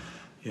different.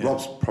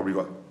 Rob's probably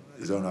got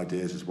his own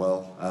ideas as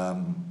well,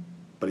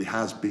 but he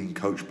has been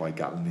coached by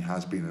Gatland. He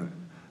has been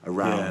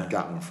around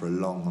Gatland for a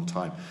long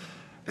time.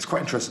 It's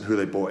quite interesting who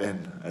they brought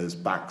in as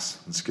backs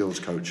and skills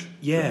coach.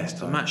 Yeah,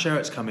 so Matt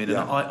Sherritt's come in, and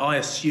I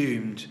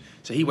assumed,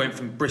 so he went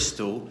from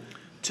Bristol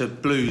to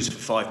Blues for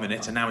 5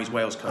 minutes, and now he's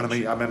Wales coach. And I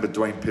mean, I remember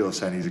Dwayne Peel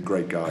saying he's a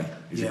great guy.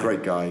 He's a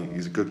great guy.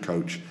 He's a good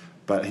coach,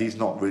 but he's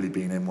not really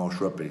been in Welsh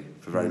rugby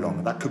for very long,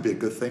 and that could be a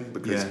good thing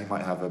because he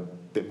might have a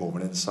bit more of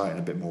an insight and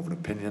a bit more of an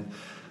opinion.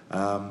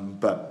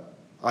 But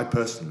I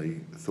personally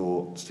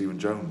thought Stephen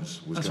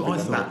Jones was going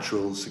to be the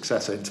natural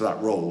successor into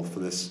that role for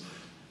this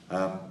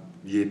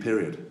year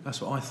period. That's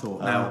what I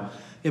thought. Now,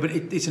 but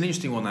it's an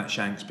interesting one, that,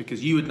 Shanks,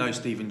 because you would know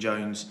Stephen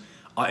Jones.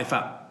 In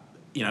fact,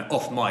 you know,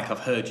 off mic, I've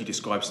heard you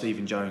describe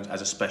Stephen Jones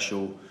as a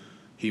special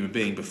human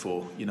being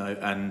before, you know,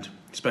 and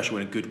special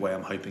in a good way,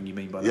 I'm hoping you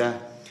mean by that. Yeah.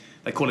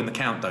 They call him the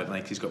Count, don't they?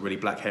 Because he's got really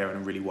black hair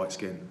and a really white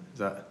skin. Is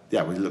that?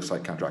 Yeah, well, he looks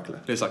like Count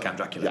Dracula. Looks like Count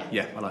Dracula.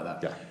 Yeah, I like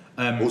that.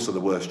 Yeah. Also the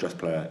worst dressed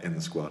player in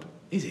the squad.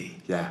 Is he?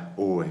 Yeah,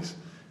 always.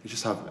 You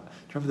just have... Do you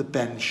remember the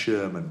Ben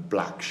Sherman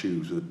black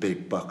shoes with a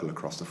big buckle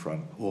across the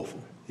front?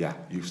 Awful. Yeah,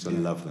 used to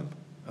love them.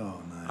 Oh,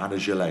 no. And a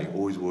gilet.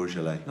 Always wore a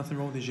gilet. Nothing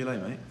wrong with his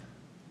gilet, mate.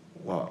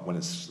 What, when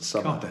it's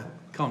summer? Calm down.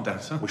 calm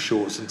down, son. With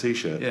shorts and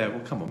t-shirt. Yeah,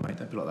 well, come on, mate.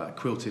 Don't be like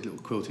that. Little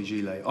quilted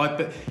gilet.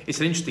 But it's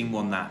an interesting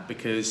one, that,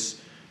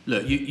 because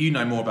look, you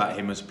know more about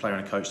him as a player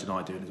and a coach than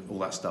I do, and all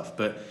that stuff.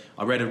 But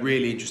I read a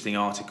really interesting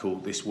article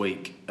this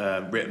week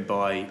written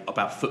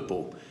about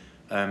football.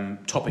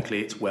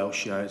 Topically, it's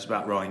Welsh. It's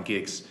about Ryan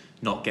Giggs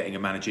not getting a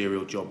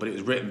managerial job, but it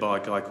was written by a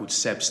guy called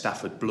Seb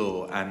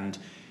Stafford-Bloor. And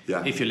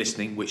if you're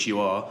listening, which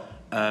you are,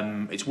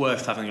 it's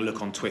worth having a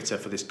look on Twitter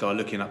for this guy,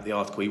 looking up the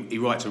article. He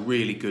writes a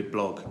really good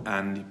blog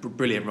and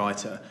brilliant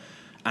writer.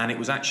 And it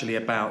was actually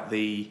about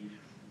he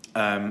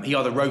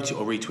either wrote it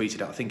or retweeted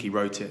it. I think he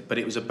wrote it. But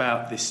it was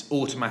about this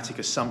automatic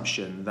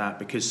assumption that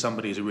because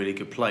somebody is a really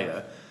good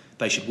player,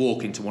 they should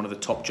walk into one of the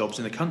top jobs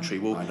in the country.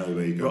 Well, I know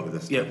where you go with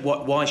this. Yeah,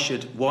 why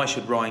should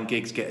Ryan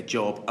Giggs get a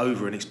job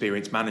over an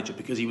experienced manager?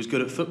 Because he was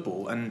good at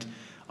football. And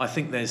I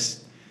think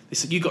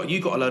you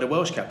got a load of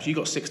Welsh caps. You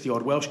got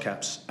 60-odd Welsh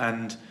caps,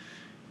 and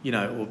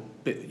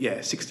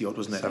 60-odd,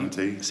 wasn't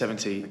it?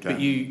 70. Okay. But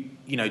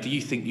do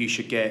you think you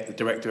should get the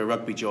director of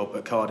rugby job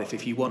at Cardiff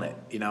if you want it?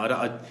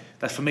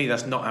 For me,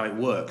 that's not how it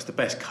works. The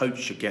best coach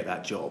should get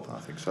that job. I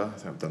think so. I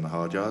think I've done the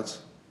hard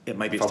yards. Yeah,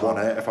 maybe if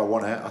I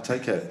want it, I'll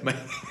take it.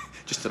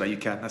 Just today you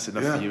can. That's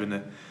enough for you, isn't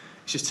it?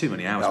 It's just too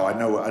many hours. No,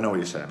 I know what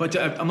you're saying. But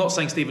I'm not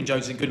saying Stephen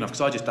Jones isn't good enough,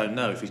 because I just don't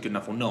know if he's good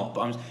enough or not.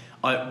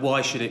 But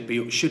why should it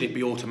be? Should it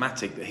be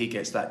automatic that he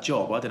gets that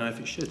job? I don't know if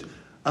it should.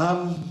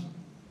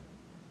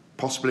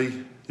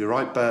 Possibly, you're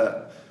right,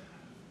 but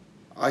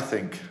I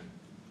think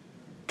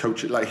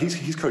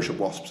he's coached at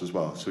Wasps as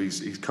well, so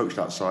he's coached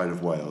outside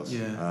of Wales.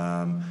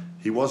 Yeah.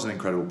 He was an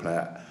incredible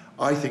player.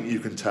 I think you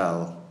can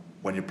tell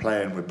when you're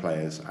playing with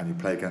players and you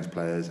play against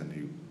players and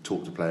you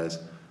talk to players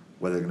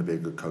whether they're going to be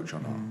a good coach or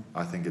not.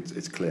 I think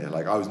it's clear.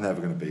 Like, I was never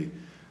going to be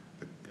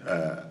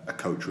a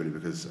coach, really,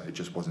 because it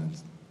just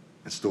wasn't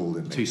installed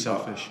in me. Too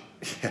selfish.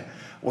 Yeah,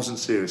 wasn't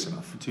serious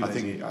enough. Too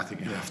lazy. I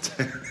think you have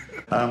to.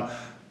 But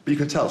you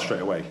can tell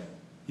straight away.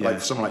 Yeah.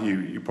 Like, someone like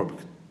you probably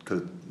could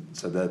have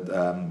said that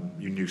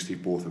you knew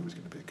Steve Borthwick was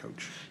going to be a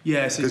coach.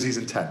 Yeah, because he's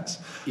intense.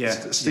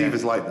 Yeah, Steve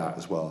is like that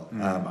as well.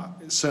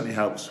 It certainly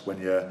helps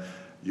when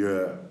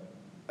you're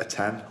a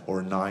 10 or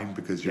a 9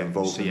 because you're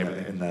involved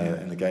in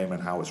the game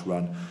and how it's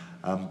run.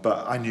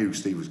 But I knew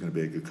Steve was going to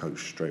be a good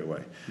coach straight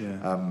away.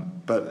 Yeah.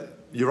 But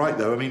you're right,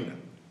 though. I mean,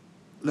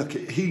 look,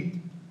 he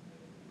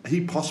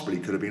possibly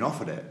could have been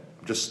offered it.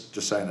 I'm just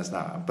saying as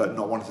that, but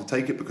not wanted to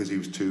take it because he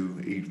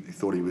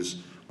thought he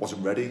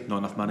wasn't ready. Not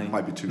enough money.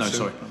 Might be too soon. No,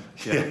 sorry.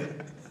 Yeah.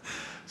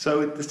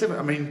 So it's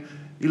different. I mean,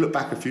 you look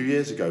back a few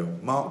years ago.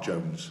 Mark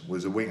Jones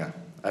was a winger,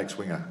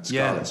 ex-winger,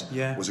 Scarlets.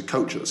 Yeah. Was a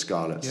coach at the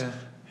Scarlets. Yeah.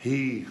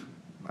 He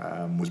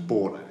was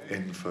brought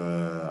in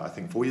for, I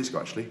think, 4 years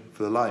ago, actually,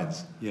 for the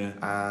Lions. Yeah.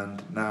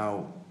 And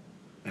now,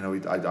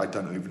 I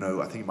don't even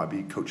know. I think he might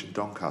be coaching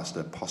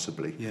Doncaster,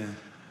 possibly. Yeah.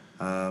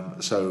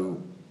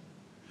 So.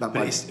 But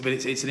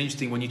it's an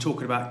interesting, when you're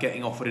talking about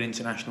getting offered an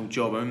international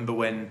job. I remember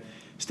when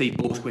Steve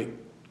Borthwick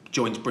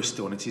joins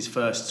Bristol and it's his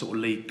first sort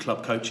of league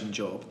club coaching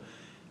job,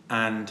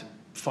 and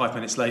 5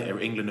 minutes later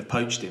England have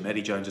poached him.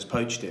 Eddie Jones has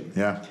poached him.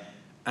 Yeah.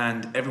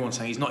 And everyone's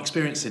saying he's not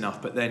experienced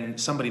enough. But then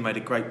somebody made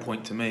a great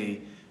point to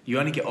me. You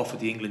only get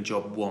offered the England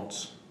job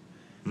once.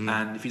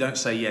 And if you don't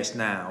say yes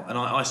now, and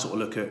I sort of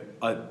look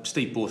at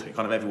Steve Borthwick,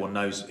 kind of everyone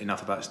knows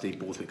enough about Steve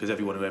Borthwick because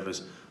everyone who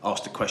ever's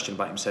asked a question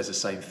about him says the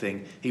same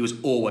thing. He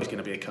was always going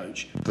to be a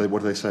coach.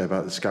 What do they say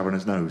about the scab on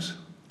his nose?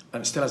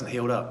 And it still hasn't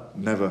healed up.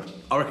 Never.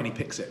 I reckon he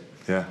picks it.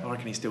 Yeah. I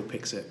reckon he still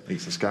picks it.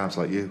 Eats the scabs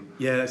like you.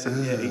 Yeah, that's it.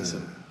 Yeah, eats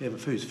them. Yeah,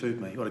 but food's food,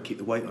 mate. You've got to keep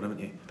the weight on,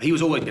 haven't you? But he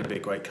was always going to be a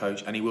great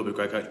coach, and he will be a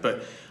great coach.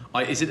 But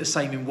is it the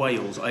same in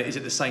Wales? Is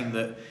it the same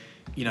that,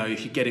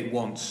 if you get it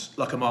once,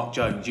 like a Mark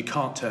Jones, you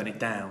can't turn it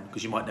down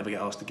because you might never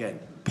get asked again?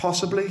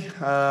 Possibly.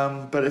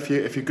 But if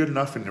you're good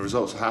enough and the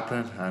results are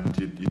happening and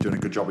you're doing a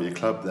good job at your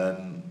club,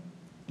 then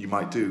you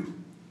might do.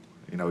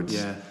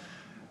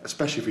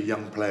 Especially for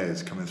young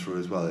players coming through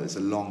as well. It's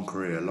a long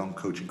career, a long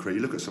coaching career.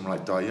 You look at someone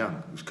like Dai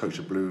Young, who's coached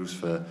the Blues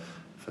for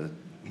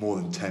more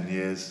than 10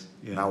 years,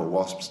 now at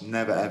Wasps,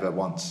 never ever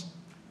once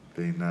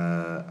been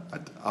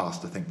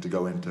asked, I think, to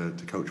go in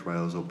to coach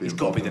Wales or be. He's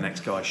got to be the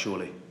next guy,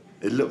 surely.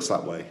 It looks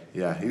that way,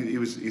 yeah.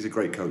 He's a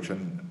great coach,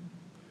 and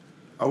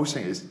I always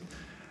think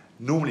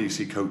normally you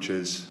see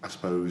coaches, I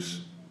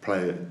suppose,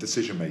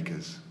 decision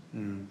makers.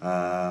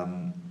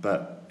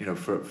 But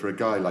for a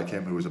guy like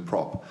him who was a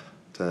prop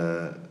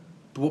to.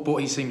 But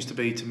what he seems to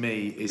be to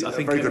me is, I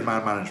think, a very good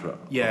man management.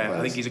 Yeah,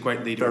 I think he's a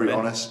great leader. Very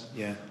honest.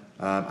 Yeah.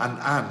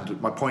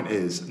 And my point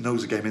is,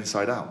 knows the game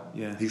inside out.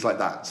 Yeah. He's like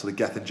that sort of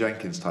Gethin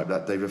Jenkins type,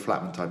 that David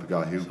Flatman type of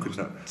guy who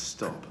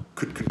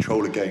could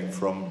control a game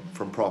from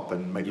prop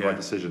and make the right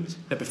decisions.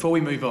 Now, before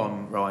we move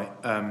on, right,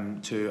 I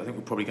think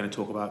we're probably going to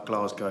talk about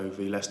Glasgow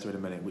v Leicester in a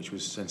minute, which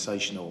was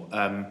sensational.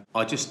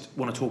 I just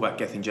want to talk about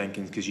Gethin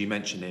Jenkins because you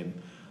mentioned him.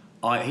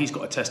 He's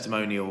got a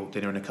testimonial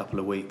dinner in a couple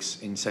of weeks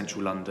in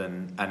central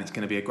London, and it's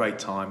going to be a great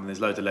time, and there's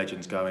loads of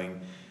legends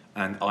going,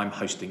 and I'm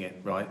hosting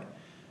it, right?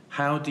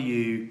 How do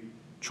you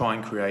try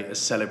and create a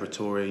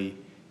celebratory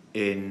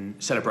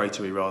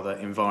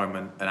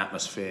environment and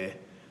atmosphere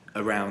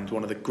around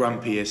one of the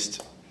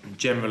grumpiest,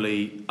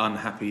 generally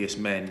unhappiest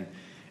men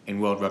in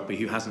World Rugby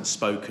who hasn't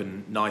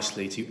spoken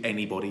nicely to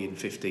anybody in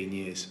 15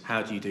 years.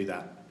 How do you do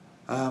that?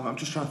 I'm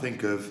just trying to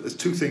think of... There's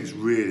two things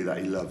really that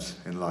he loves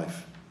in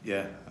life.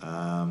 Yeah.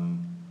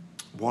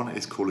 One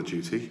is Call of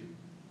Duty,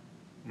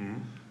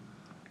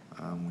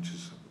 which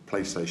is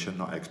PlayStation,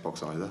 not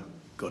Xbox either.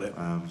 Got it.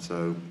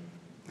 So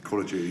the Call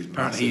of Duty is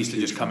apparently he used to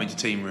just come into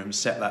team rooms,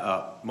 set that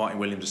up. Martin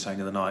Williams was saying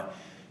the other night,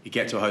 he'd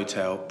get to a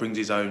hotel, brings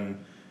his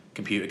own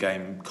computer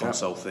game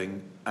console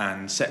thing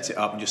and sets it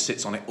up and just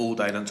sits on it all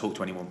day and doesn't talk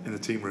to anyone. In the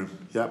team room.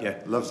 Yeah.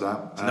 Loves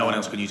that. So no one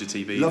else can use a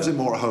TV. Loves it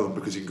more at home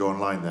because you can go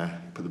online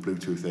there, put the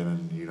Bluetooth in,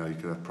 and you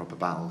can have proper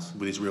battles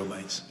with his real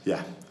mates.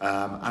 Yeah.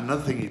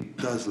 Another thing he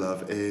does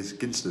love is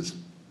Ginsters.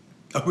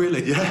 Oh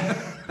really? Yeah.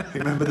 You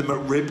remember the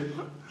McRib?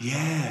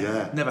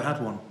 Yeah. Never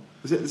had one.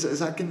 Is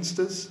that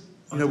Ginsters?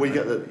 Where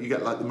you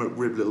get like the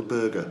McRib little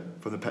burger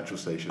from the petrol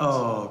stations.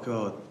 Oh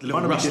god, the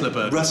little rustler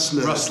burger.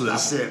 Rustlers.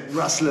 That's it.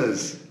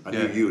 Rustlers. I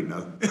knew you would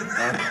know.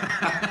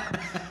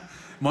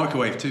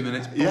 Microwave, 2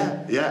 minutes.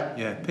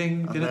 Yeah.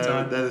 Ping. Dinner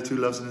time. They're the two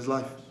loves in his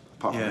life,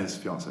 apart from his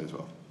fiancée as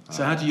well.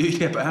 So how do you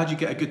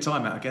get a good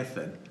time out of Geth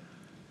then?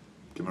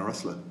 Give him a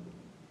rustler.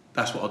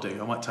 That's what I'll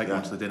do. I might take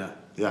one to the dinner.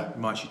 Yeah. I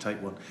might actually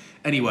take one.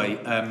 Anyway,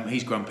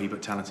 he's grumpy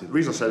but talented. The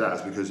reason I say that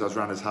is because I was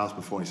around his house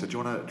before and he said, do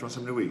you want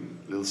something to eat?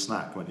 A little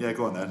snack? I went, yeah,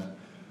 go on then.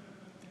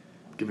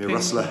 Give me a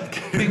rustler.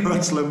 Give me a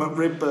rustler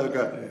McRib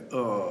burger.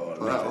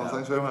 Oh,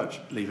 thanks very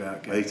much. Leave it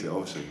out. I ate it,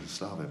 obviously.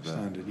 Starving. But...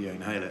 Standard,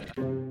 inhale it.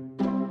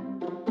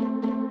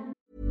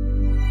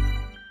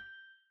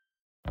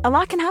 A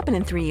lot can happen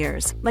in 3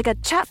 years, like a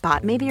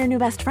chatbot may be your new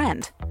best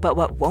friend. But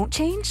what won't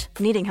change?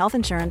 Needing health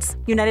insurance.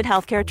 United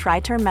Healthcare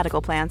Tri-Term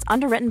Medical Plans,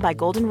 underwritten by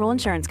Golden Rule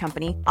Insurance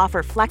Company,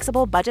 offer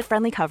flexible,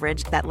 budget-friendly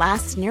coverage that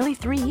lasts nearly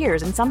 3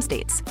 years in some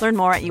states. Learn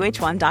more at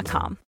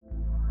uh1.com.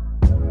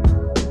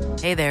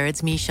 Hey there,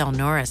 it's Michelle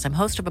Norris. I'm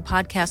host of a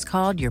podcast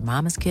called Your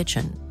Mama's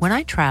Kitchen. When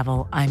I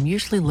travel, I'm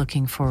usually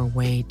looking for a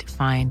way to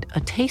find a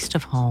taste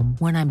of home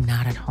when I'm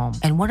not at home.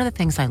 And one of the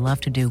things I love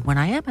to do when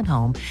I am at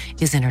home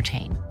is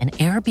entertain. And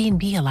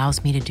Airbnb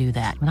allows me to do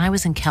that. When I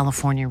was in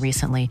California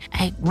recently,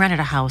 I rented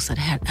a house that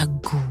had a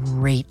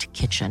great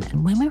kitchen.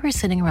 And when we were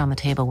sitting around the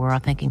table, we were all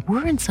thinking,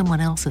 we're in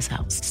someone else's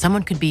house.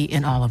 Someone could be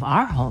in all of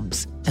our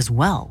homes as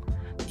well.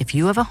 If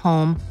you have a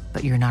home,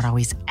 but you're not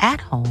always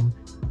at home,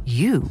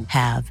 you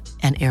have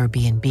an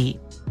Airbnb.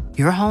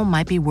 Your home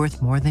might be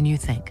worth more than you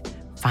think.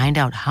 Find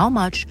out how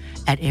much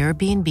at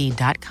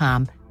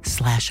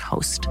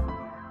airbnb.com/host.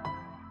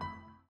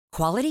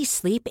 Quality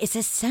sleep is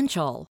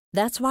essential.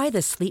 That's why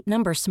the Sleep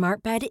Number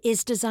Smart Bed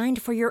is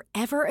designed for your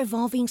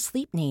ever-evolving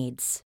sleep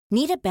needs.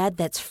 Need a bed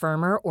that's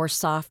firmer or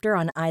softer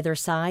on either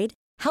side?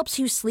 Helps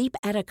you sleep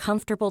at a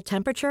comfortable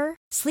temperature?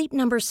 Sleep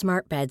Number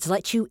Smart Beds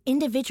let you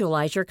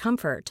individualize your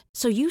comfort,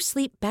 so you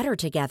sleep better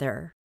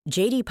together.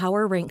 J.D.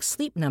 Power ranks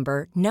Sleep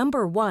Number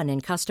number 1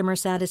 in customer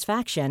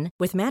satisfaction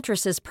with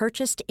mattresses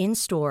purchased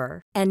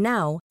in-store. And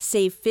now,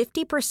 save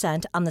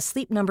 50% on the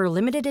Sleep Number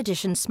Limited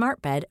Edition Smart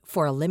Bed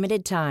for a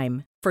limited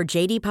time. For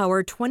J.D.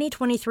 Power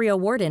 2023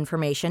 award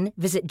information,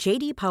 visit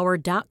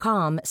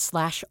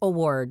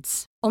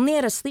jdpower.com/awards. Only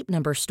at a Sleep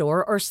Number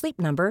store or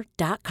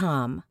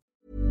sleepnumber.com.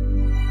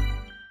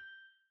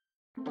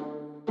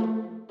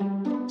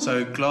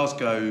 So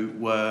Glasgow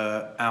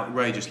were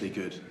outrageously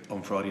good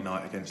on Friday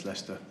night against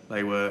Leicester.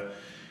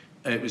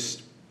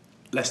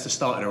 Leicester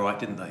started all right,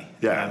 didn't they?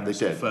 Yeah, they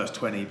did. The first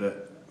 20,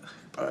 but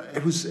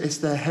it's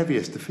their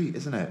heaviest defeat,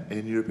 isn't it,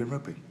 in European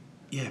rugby?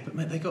 Yeah, but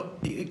mate, they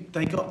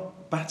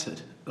got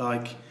battered.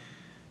 Like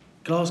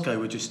Glasgow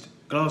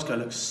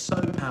looked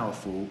so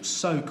powerful,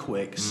 so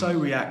quick, so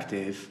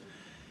reactive.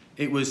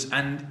 It was,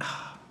 and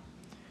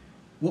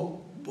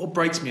What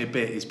breaks me a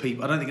bit is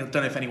people. I don't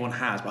know if anyone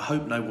has, but I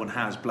hope no one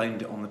has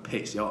blamed it on the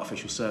pitch, the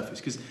artificial surface,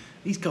 because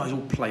these guys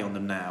all play on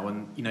them now,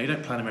 and you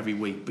don't play on them every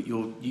week, but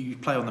you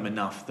play on them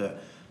enough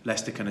that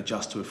Leicester can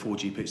adjust to a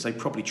 4G pitch. They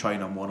probably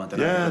train on one. I don't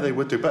know. Yeah, they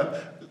would do.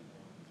 But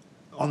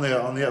on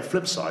the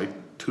flip side,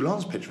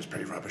 Toulon's pitch was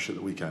pretty rubbish at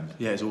the weekend.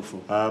 Yeah, it's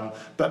awful.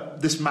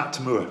 But this Matt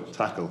Tamua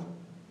tackle.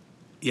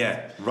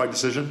 Yeah. Right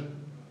decision.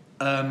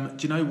 Do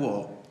you know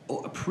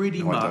what?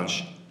 Pretty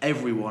much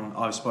everyone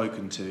I've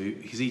spoken to,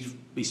 because he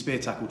spear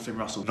tackled Finn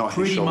Russell. Not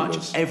pretty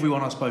much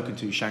everyone I've spoken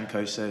to,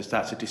 Shanko says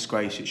that's a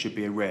disgrace. It should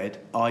be a red.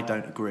 I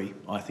don't agree.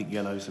 I think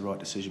yellow is the right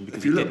decision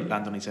because he didn't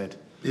land on his head.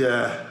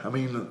 Yeah, I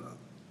mean, the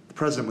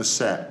president was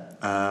set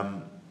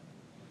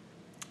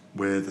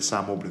with the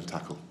Sam Warburton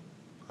tackle.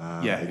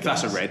 If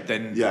that's a red,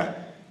 then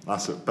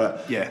that's it.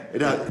 But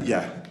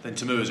then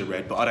Tamua's a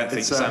red. But I don't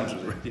think Sam's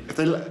was a red.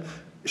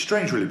 It's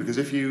strange, really, because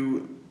if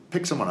you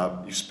pick someone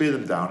up, you spear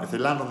them down. If they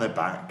land on their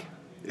back,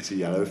 it's a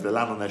yellow. If they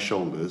land on their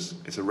shoulders,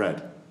 it's a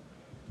red.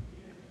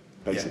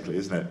 Basically,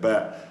 isn't it?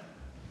 But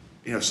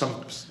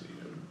some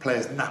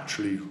players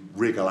naturally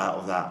wriggle out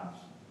of that.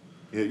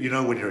 You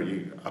know when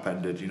you're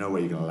upended, you know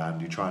where you're going to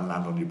land. You try and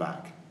land on your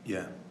back.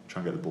 Yeah.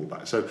 Try and get the ball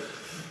back. So,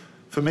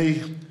 for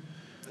me,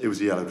 it was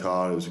a yellow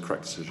card. It was a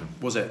correct decision.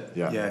 Was it?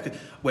 Yeah. Yeah.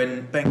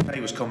 When Ben Kay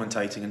was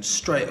commentating, and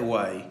straight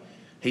away,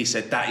 He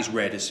said that is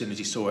red as soon as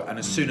he saw it, and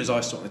as soon as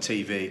I saw it on the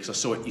TV, because I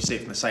saw it, you see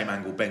it from the same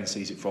angle Ben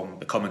sees it from,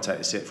 the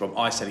commentators see it from,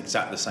 I said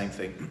exactly the same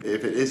thing.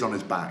 If it is on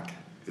his back,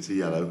 it's a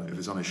yellow. If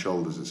it's on his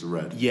shoulders, it's a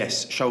red.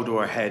 Yes, shoulder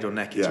or head or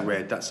neck, it's a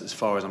red. That's as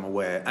far as I'm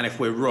aware. And if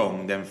we're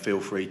wrong, then feel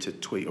free to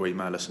tweet or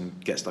email us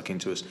and get stuck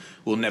into us.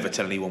 We'll never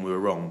tell anyone we were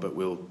wrong, but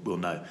we'll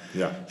know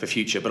for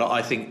future. But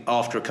I think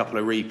after a couple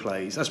of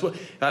replays,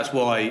 that's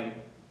why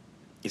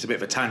it's a bit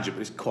of a tangent,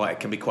 but it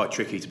can be quite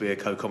tricky to be a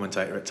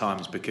co-commentator at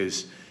times,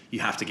 because you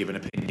have to give an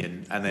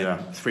opinion, and then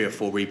 3 or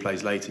 4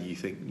 replays later you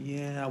think,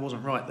 I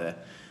wasn't right there.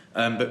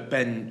 But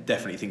Ben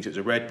definitely thinks it was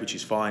a red, which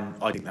is fine.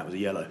 I think that was a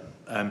yellow.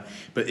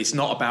 But it's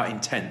not about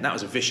intent. That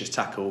was a vicious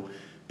tackle,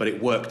 but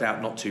it worked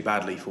out not too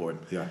badly for him.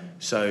 Yeah.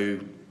 So,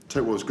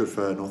 tell you what was good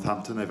for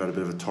Northampton. They've had a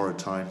bit of a torrid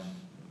time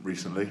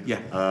recently.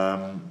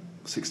 Yeah.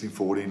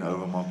 16-14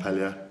 over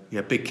Montpellier.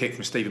 Yeah, big kick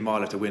from Stephen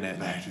Myler to win it.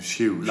 Man, it was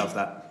huge. Love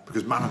that.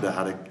 Because Manada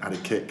had a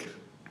kick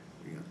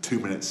 2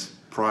 minutes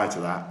prior to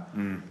that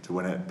to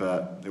win it,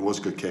 but it was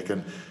a good kick,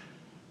 and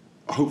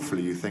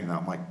hopefully you think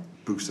that might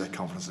boost their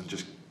confidence and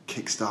just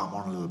kickstart them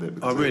on a little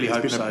bit. I really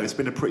hope so. It's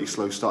been a pretty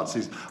slow start to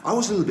the season. I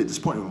was a little bit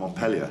disappointed with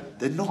Montpellier.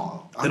 They're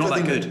not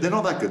that good. They're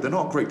not that good. They're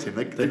not a great team.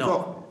 They've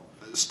got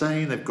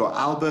Stein, they've got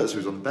Alberts,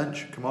 who's on the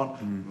bench. Come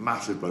on,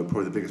 massive bloke,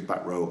 probably the biggest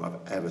back row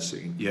I've ever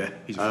seen. Yeah,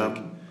 he's a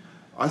freak.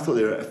 I thought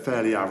they were a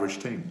fairly average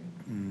team.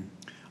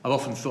 I've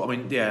often thought,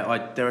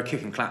 they're a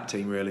kick and clap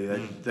team, really.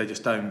 They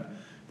just don't.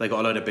 They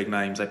got a load of big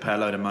names. They pay a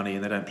load of money,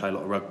 and they don't play a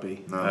lot of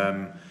rugby.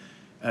 No.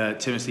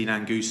 Timothy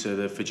Nangusa,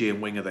 the Fijian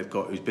winger they've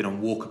got, who's been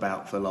on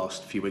walkabout for the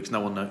last few weeks. No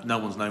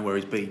one's known where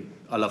he's been.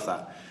 I love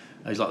that.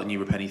 He's like the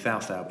new Rapeni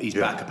Thauthaut. He's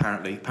back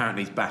apparently.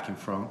 Apparently he's back in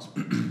France.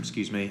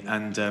 Excuse me.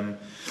 And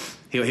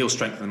he'll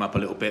strengthen them up a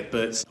little bit.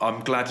 But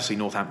I'm glad to see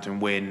Northampton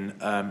win.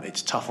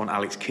 It's tough on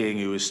Alex King,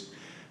 who was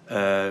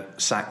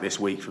sacked this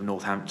week from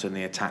Northampton,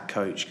 the attack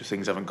coach, because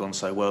things haven't gone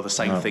so well. The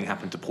same thing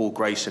happened to Paul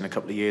Grayson a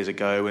couple of years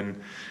ago,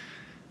 and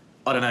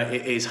I don't know.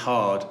 It is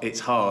hard.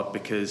 It's hard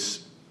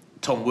because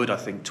Tom Wood, I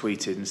think,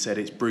 tweeted and said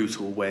it's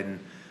brutal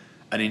when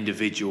an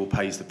individual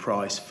pays the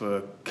price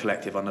for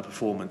collective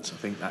underperformance. I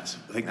think that's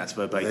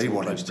verbatim. They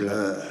want it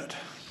blurred.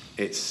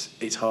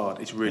 It's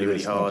hard. It's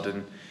really hard.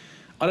 And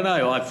I don't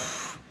know.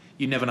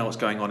 You never know what's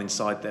going on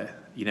inside there.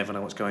 You never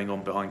know what's going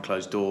on behind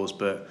closed doors.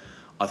 But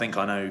I think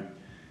I know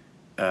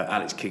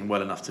Alex King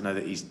well enough to know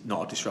that he's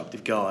not a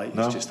disruptive guy.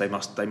 No. It's just they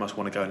must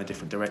want to go in a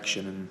different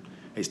direction, and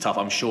it's tough.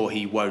 I'm sure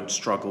he won't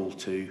struggle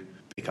to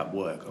pick up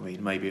work. I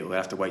mean, maybe it'll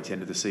have to wait to the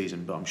end of the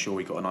season, but I'm sure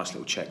he got a nice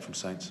little check from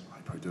Saints.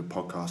 I'd probably do a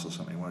podcast or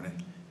something, won't he?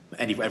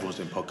 Everyone's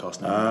doing podcasts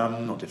now.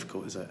 Not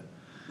difficult, is it?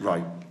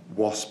 Right.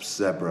 Wasps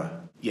Zebra.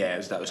 Yeah,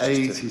 that was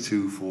just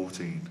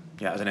 82-14.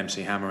 Yeah, it was an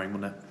MC hammering,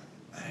 wasn't it?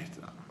 I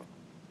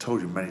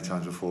told you many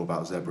times before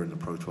about Zebra in the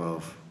Pro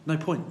 12. No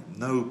point.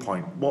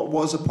 What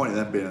was the point of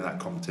them being in that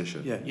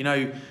competition? Yeah, you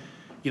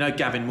know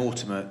Gavin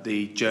Mortimer,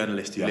 the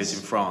journalist who lives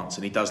in France,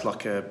 and he does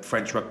like a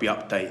French rugby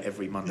update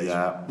every Monday.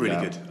 Yeah, really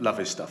good. Love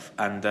his stuff.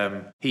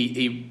 And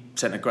he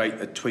sent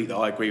a tweet that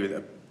I agree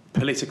with.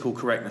 Political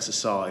correctness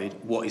aside,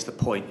 what is the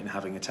point in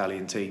having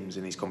Italian teams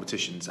in these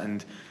competitions?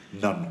 And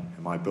none,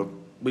 in my book.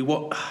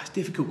 It's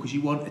difficult because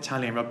you want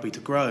Italian rugby to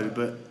grow,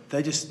 but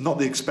they're just not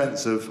the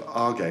expense of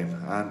our game.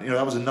 And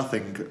that was a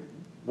nothing.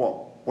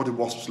 What did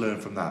Wasps learn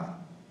from that?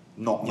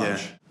 Not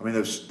much. Yeah. I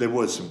mean, there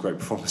was some great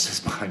performances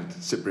behind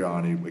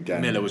Cipriani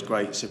again. Miller was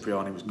great.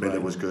 Cipriani was great.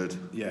 Miller was good.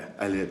 Yeah.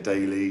 Elliot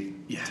Daly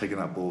taking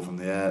that ball from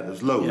the air. There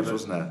was loads,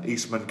 wasn't there?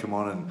 Eastman, come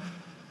on and.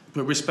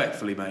 But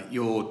respectfully, mate,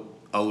 you're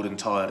old and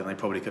tired, and they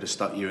probably could have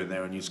stuck you in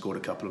there, and you scored a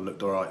couple and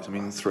looked all right. I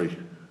mean, three,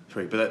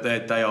 but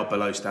they are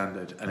below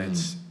standard, and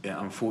it's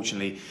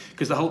unfortunately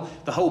because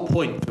the whole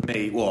point for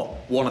me,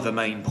 one of the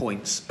main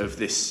points of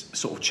this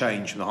sort of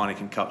change from the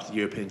Heineken Cup to the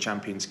European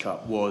Champions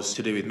Cup was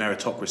to do with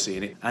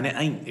meritocracy, and it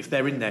ain't. If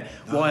they're in there,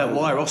 why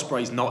are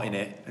Ospreys not in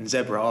it and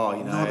Zebra are?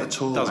 Not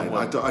at all.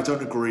 I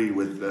don't agree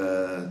with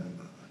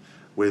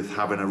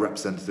having a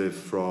representative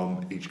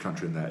from each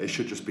country in there. It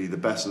should just be the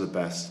best of the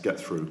best get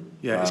through.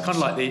 Yeah, it's kind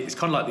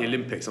of like the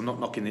Olympics. I'm not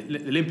knocking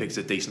the Olympics. Is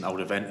a decent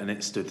old event and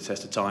it stood the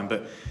test of time.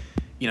 But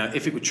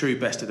if it were true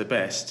best of the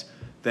best,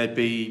 there'd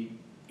be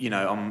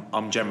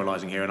I'm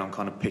generalising here and I'm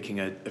kind of picking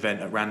an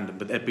event at random.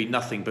 But there'd be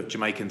nothing but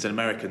Jamaicans and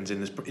Americans in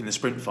the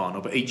sprint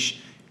final. But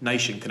each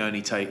nation can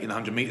only take in the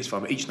 100 metres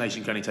final. But each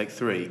nation can only take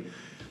 3.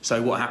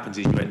 So what happens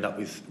is you end up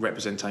with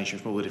representation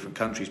from all the different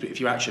countries. But if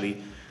you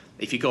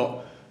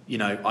got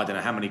I don't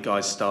know how many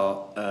guys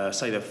start.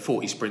 Say the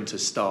 40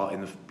 sprinters start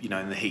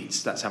in the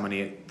heats. That's how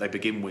many they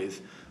begin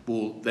with.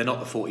 Well, they're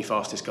not the 40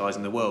 fastest guys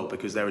in the world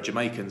because there are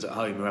Jamaicans at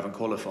home who haven't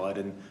qualified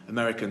and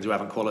Americans who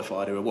haven't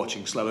qualified who are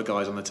watching slower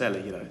guys on the telly.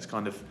 It's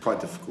kind of quite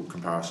a difficult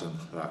comparison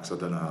because I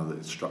don't know how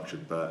it's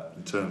structured. But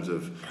in terms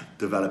of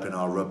developing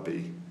our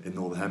rugby in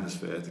Northern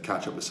Hemisphere to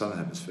catch up with Southern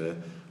Hemisphere,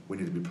 we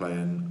need to be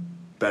playing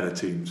better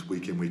teams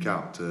week in, week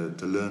out to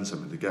learn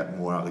something, to get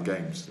more out of the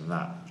games than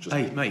that.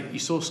 Hey, mate, you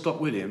saw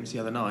Scott Williams the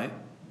other night.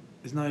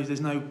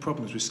 There's no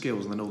problems with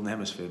skills in the Northern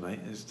Hemisphere, mate.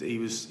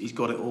 He's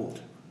got it all.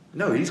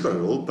 No, he's got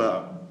it all,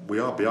 but we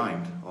are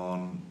behind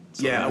on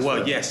Yeah,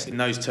 well, yes, in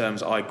those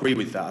terms, I agree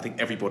with that. I think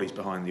everybody's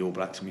behind the All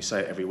Blacks, and we say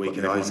it every week,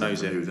 and everyone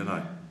knows it.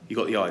 You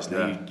got the eyes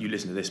now. Yeah. You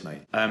listen to this,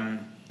 mate.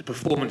 The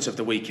performance of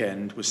the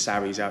weekend was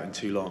Sarri's out in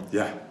Toulon.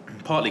 Yeah.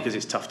 Partly because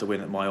it's tough to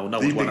win at Mile. No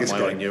one's won at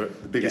Mile in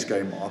Europe. The biggest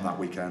game on that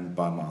weekend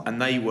by a mile.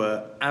 And they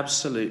were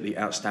absolutely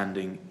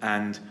outstanding.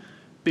 And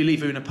Billy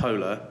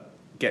Vunipola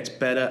gets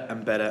better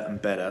and better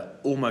and better,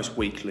 almost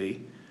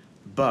weekly.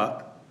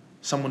 But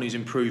someone who's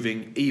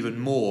improving even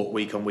more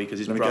week on week is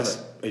his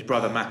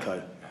brother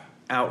Mako.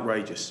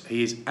 Outrageous.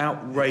 He is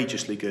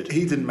outrageously good.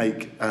 He didn't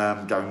make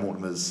Gavin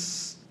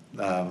Mortimer's...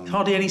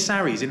 hardly any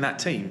Sarris in that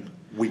team.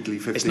 Weekly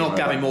 15. It's not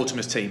Gavin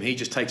Mortimer's team. He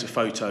just takes a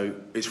photo.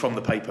 It's from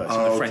the paper. It's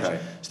the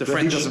French. It's the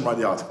French. He doesn't write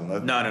the article, no?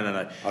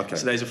 No. Okay.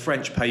 So there's a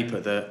French paper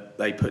that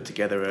they put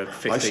together a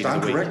 15 I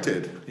stand a week.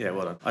 corrected. Yeah,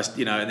 well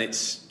done. And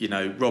it's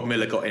Rob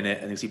Miller got in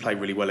it, and he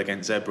played really well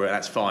against Zebra.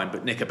 That's fine.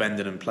 But Nick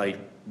Abendanon played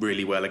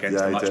really well against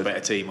a much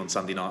better team on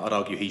Sunday night. I'd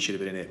argue he should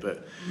have been in it,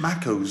 but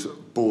Mako's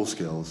ball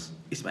skills.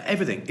 It's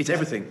everything. It's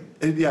everything.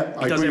 I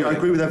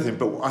agree with everything.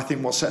 But I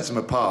think what sets him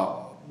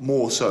apart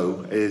more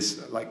so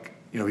is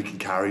he can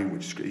carry,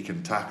 he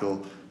can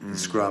tackle,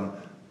 scrum,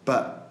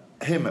 but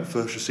him at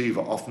first receiver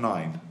off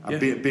 9 and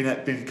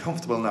being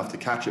comfortable enough to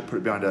catch it, put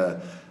it behind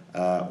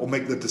or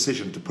make the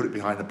decision to put it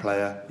behind the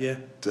player,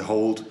 to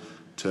hold,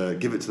 to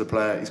give it to the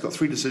player. He's got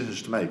 3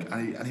 decisions to make,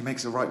 and he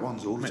makes the right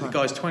ones all the time. The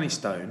guy's 20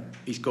 stone.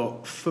 He's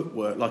got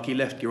footwork. Like he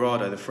left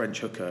Guirado, the French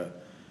hooker.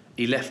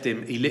 He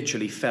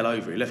literally fell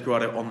over. He left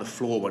Guirado on the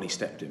floor when he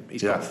stepped him.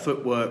 He's got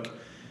footwork.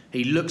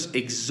 He looks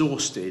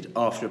exhausted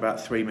after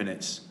about 3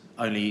 minutes.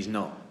 Only he's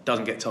not.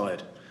 Doesn't get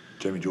tired.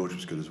 Jamie George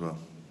was good as well.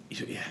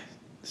 Yeah,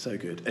 so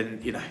good. And,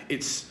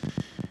 it's...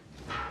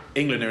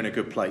 England are in a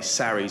good place.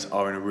 Sarries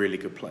are in a really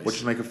good place. What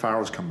do you make of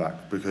Farrell's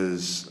comeback?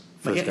 Because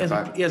he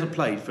hasn't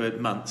played for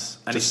months.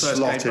 And just his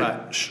first game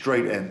back...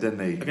 straight in, didn't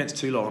he? Against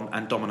Toulon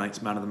and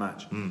dominates man of the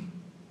match.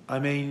 I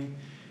mean,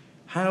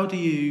 how do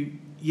you...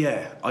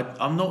 Yeah,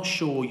 I'm not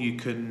sure you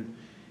can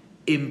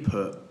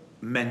input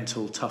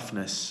mental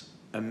toughness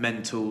and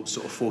mental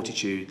sort of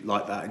fortitude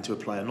like that into a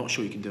player. I'm not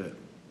sure you can do it.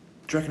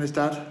 Do you reckon his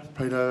dad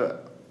played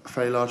a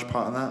fairly large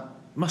part in that?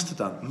 Must have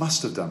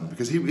done,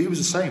 because he was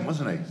the same,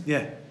 wasn't he?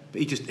 Yeah,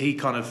 but he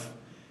kind of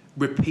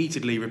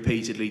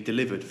repeatedly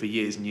delivered for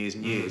years and years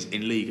and years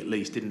in league at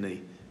least, didn't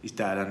he? His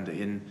dad,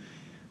 Andy. And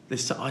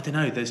I don't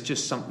know. There's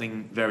just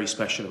something very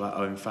special about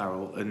Owen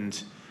Farrell,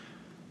 and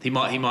he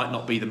might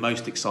not be the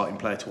most exciting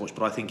player to watch,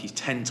 but I think he's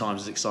 10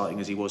 times as exciting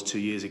as he was 2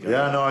 years ago.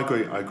 Yeah, no, I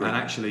agree. And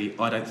actually,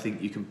 I don't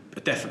think you can.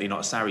 Definitely not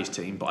a Sarri's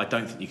team, but I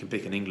don't think you can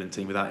pick an England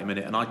team without him in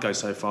it. And I'd go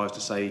so far as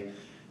to say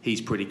he's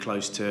pretty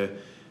close to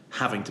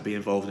having to be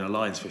involved in a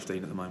Lions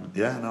 15 at the moment.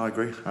 Yeah, no, I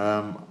agree.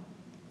 I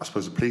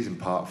suppose the pleasing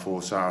part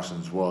for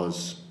Saracens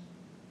was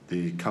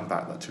the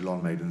comeback that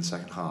Toulon made in the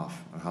second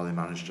half and how they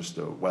managed just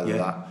to weather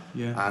that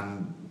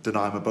and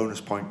deny him a bonus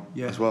point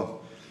as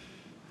well.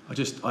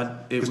 Because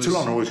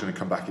Toulon are always going to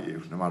come back at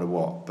you no matter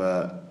what,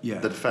 but the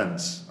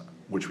defence,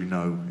 which we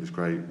know is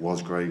great,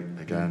 was great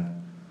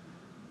again.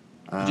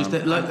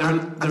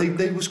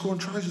 They were scoring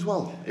tries as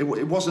well. It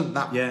wasn't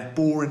that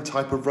boring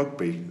type of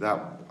rugby that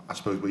I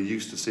suppose we're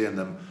used to seeing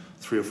them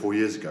 3 or 4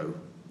 years ago.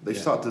 They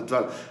started to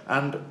develop,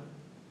 and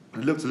it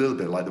looked a little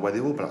bit like the way the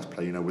All Blacks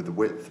play, with the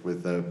width,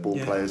 with the ball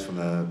players from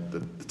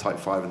the tight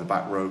 5 in the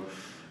back row,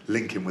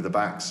 linking with the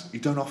backs. You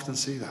don't often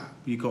see that.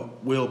 You've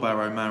got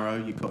Wheelbarrow Marrow,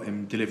 you've got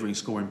him delivering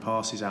scoring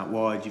passes out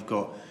wide, you've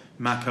got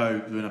Mako,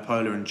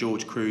 Vunipola and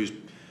George Cruz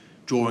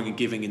drawing and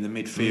giving in the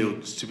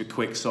midfield, super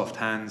quick, soft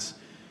hands.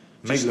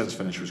 Maitland's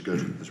finish was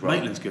good as well.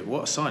 Maitland's good.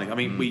 What a signing. I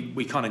mean,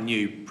 we kind of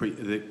knew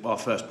our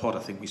first pod, I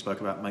think we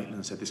spoke about Maitland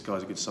and said this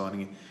guy's a good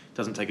signing. It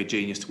doesn't take a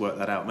genius to work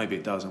that out. Maybe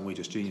it does and we're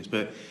just genius.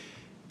 But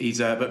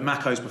but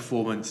Mako's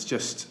performance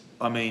just,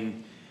 I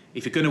mean,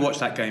 if you're going to watch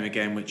that game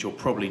again, which you're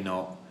probably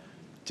not,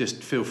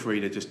 just feel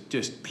free to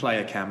just play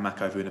a cam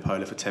Mako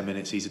Vunipola for 10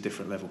 minutes. He's a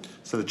different level.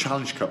 So the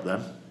Challenge Cup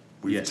then,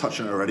 we've touched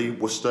on it already.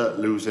 Worcester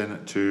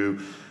losing to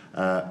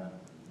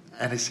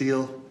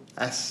Eniseel.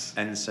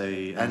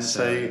 NC.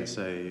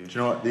 Do you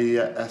know what the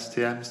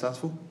STM stands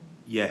for?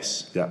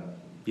 Yes. Yeah.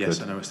 Yes,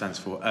 good. I know what it stands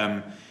for.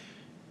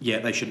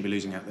 They shouldn't be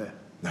losing out there.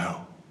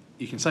 No.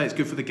 You can say it's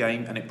good for the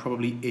game, and it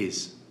probably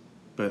is,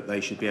 but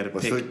they should be able to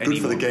pick it's good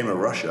for the game of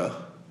Russia,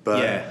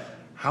 but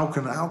how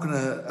can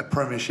a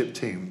Premiership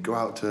team go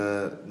out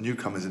to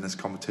newcomers in this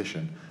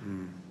competition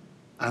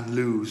and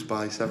lose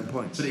by 7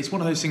 points? But it's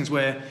one of those things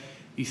where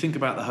you think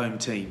about the home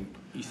team,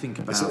 you think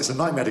about... It's a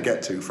nightmare to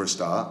get to for a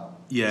start.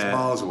 Yeah. It's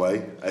miles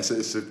away. It's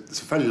a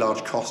fairly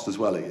large cost as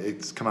well.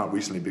 It's come out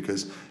recently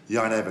because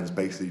Ian Evans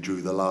basically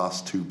drew the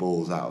last 2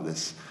 balls out of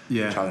this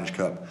Challenge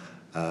Cup.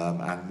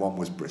 And one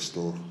was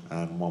Bristol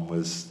and one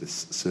was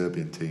this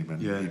Serbian team.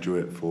 And he drew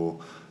it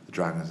for the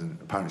Dragons. And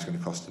apparently it's going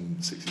to cost them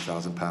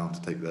 £60,000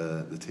 to take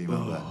the team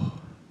over there.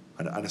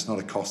 And it's not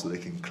a cost that they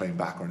can claim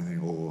back or anything,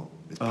 or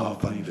it's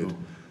part-funded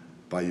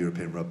by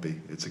European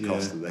Rugby. It's a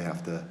cost that they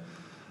have to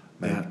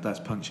make. Yeah, that's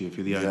punchy if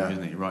you're the owner,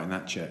 isn't it? You're writing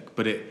that cheque.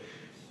 But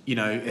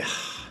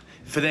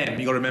for them,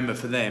 you've got to remember,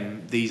 for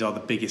them, these are the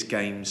biggest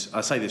games.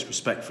 I say this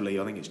respectfully,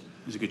 I think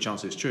there's a good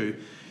chance it's true.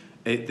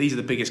 These are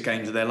the biggest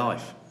games of their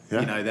life. Yeah.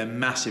 You know, they're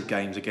massive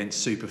games against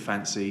super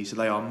fancy, so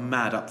they are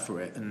mad up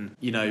for it. And,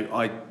 you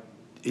know,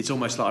 it's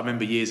almost like I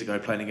remember years ago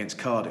playing against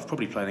Cardiff,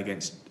 we were playing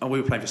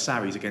for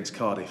Sarries against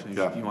Cardiff.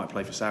 Yeah. You might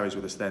play for Sarries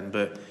with us then,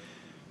 but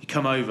you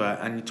come over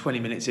and 20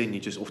 minutes in,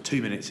 or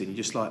 2 minutes in, you're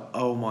just like,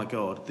 oh my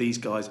God, these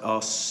guys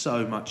are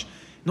so much.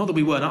 Not that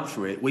we weren't up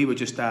for it, we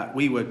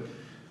were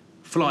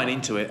flying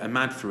into it and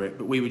mad for it,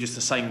 but we were just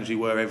the same as we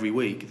were every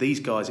week. These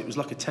guys, it was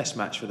like a test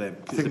match for them.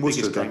 I think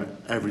Worcester have done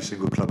every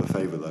single club a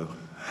favour though,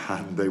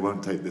 and they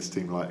won't take this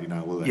team lightly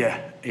now, will they?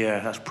 Yeah,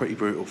 that's pretty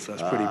brutal.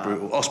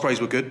 Brutal.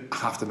 Ospreys were good. I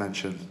have to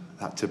mention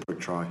that Tipperick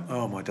try.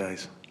 Oh my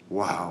days.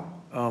 Wow.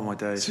 Oh my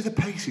days. See the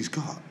pace he's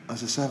got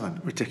as a 7.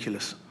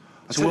 Ridiculous.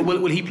 So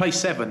will he play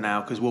 7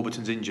 now because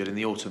Warburton's injured in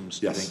the autumns?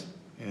 Yes.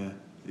 Yeah.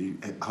 He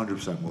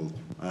 100% will.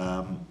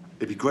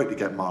 It'd be great to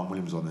get Martin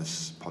Williams on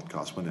this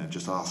podcast, wouldn't it? And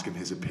just ask him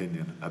his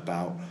opinion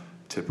about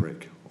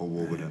Tipperick or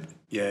Warburton.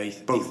 Yeah.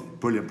 Both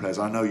brilliant players.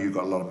 I know you've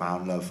got a lot of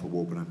man love for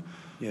Warburton.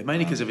 Yeah,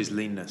 mainly because of his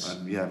leanness.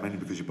 And mainly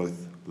because you're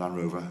both Land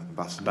Rover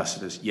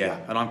ambassadors. Yeah.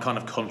 And I'm kind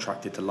of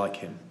contracted to like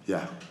him.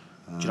 Yeah.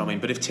 Do you know what I mean?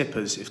 But if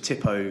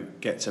Tippo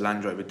gets a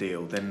Land Rover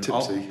deal, then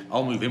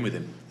I'll move in with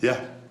him.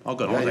 Yeah. I'll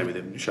go on holiday with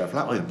him. You share a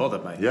flat with him. I'm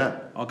bothered, mate. Yeah.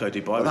 I'll go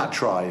Dubai with that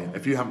try,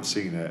 if you haven't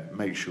seen it,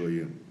 make sure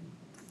you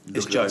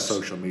look at it on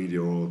social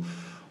media or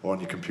on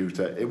your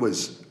computer. It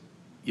was...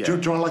 Yeah. Do you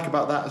know what I like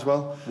about that as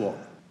well? What?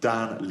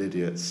 Dan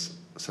Lydiot's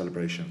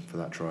celebration for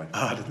that try.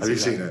 Oh, I didn't Have you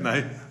seen that. it?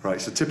 No. Right,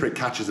 so Tipperick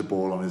catches a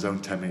ball on his own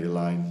 10-metre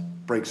line,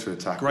 breaks for a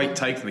tackle. Great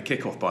take from the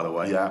kick-off, by the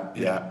way.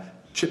 Yeah.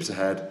 Chips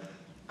ahead,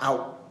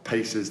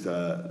 outpaces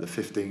the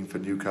 15 for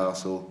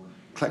Newcastle,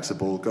 collects the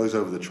ball, goes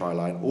over the try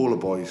line. All the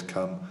boys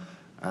come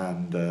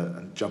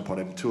and jump on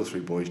him. 2 or 3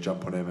 boys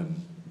jump on him and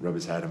rub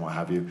his head and what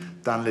have you.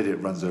 Dan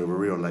Lydiot runs over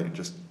real late and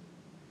just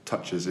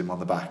touches him on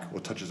the back, or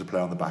touches the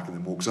player on the back and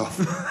then walks off.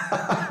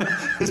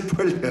 It's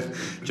brilliant. Do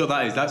you know what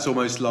that is? That's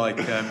almost like...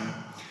 do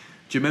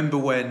you remember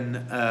when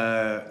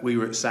we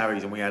were at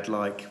Sarries and we had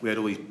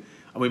all these...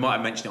 And we might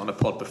have mentioned it on a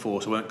pod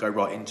before, so I won't go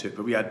right into it,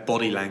 but we had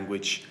body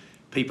language,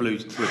 people who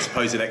were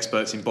supposed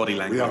experts in body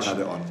language. We haven't had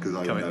it on, because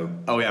I don't know.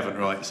 Oh, we haven't,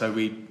 right. So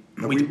we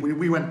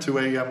went to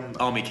a...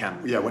 army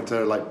camp. Yeah, went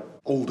to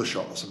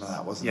Aldershot or something like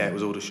that, wasn't it? Yeah, it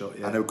was Aldershot,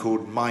 yeah. And they were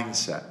called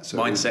Mindset. So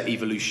Mindset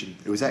Evolution.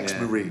 It was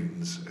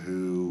ex-Marines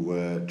who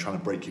were trying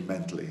to break you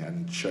mentally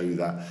and show you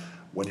that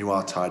when you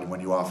are tired and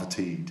when you are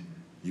fatigued,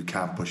 you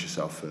can push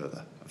yourself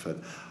further and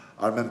further.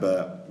 I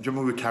remember, do you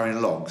remember we were carrying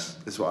logs?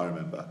 This is what I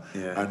remember.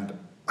 Yeah. And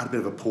I had a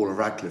bit of a Paula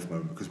Radcliffe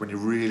moment, because when you're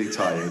really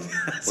tired,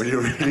 when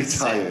you're really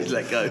tired,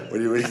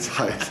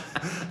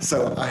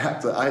 so I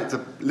had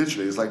to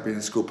literally, it was like being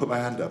in school, put my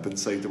hand up and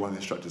say to one of the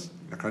instructors,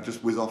 can I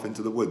just whiz off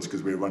into the woods,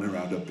 because we were running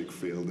around a big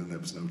field and there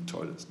was no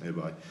toilets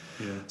nearby.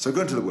 Yeah. So I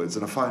go into the woods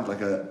and I find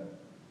a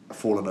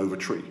fallen over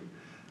tree,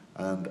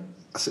 and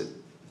I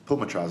pull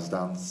my trousers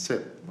down,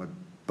 sit my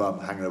bum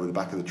hanging over the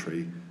back of the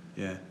tree,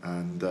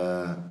 and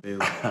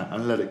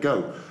let it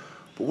go.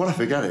 But what I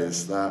forget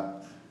is that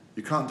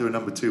you can't do a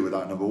number 2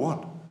 without number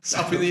 1. It's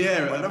up in the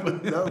air.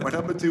 my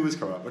number 2 was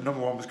coming up, but number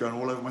 1 was going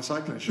all over my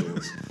cycling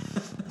shorts.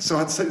 So I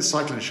had to take the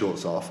cycling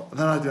shorts off, and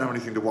then I didn't have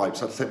anything to wipe,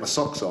 so I had to take my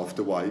socks off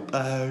to wipe.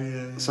 Oh,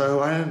 yeah. So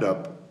I ended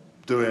up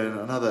doing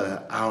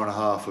another hour and a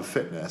half of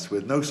fitness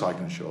with no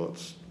cycling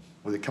shorts,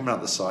 with it coming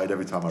out the side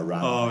every time I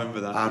ran. Oh, I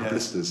remember that. And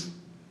blisters.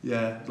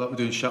 Yeah, like we're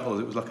doing shuttles.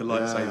 It was like a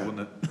lifesaver,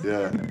 wasn't it?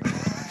 Yeah.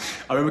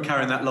 I remember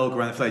carrying that log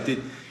around.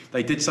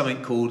 They did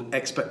something called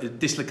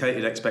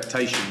dislocated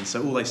expectations.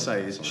 So all they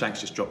say is, Shanks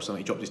just dropped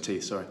something. He dropped his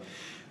teeth. Sorry.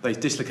 They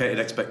dislocated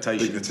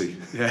expectations. Dignity.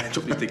 Yeah,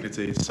 dropped his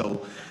dignity, his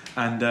soul.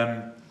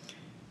 And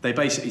they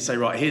basically say,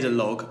 right, here's a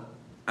log,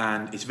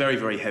 and it's very,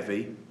 very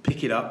heavy.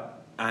 Pick it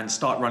up and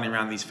start running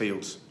around these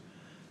fields.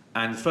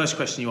 And the first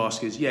question you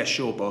ask is, yeah,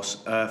 sure,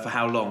 boss. For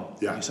how long?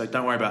 Yeah. And you say,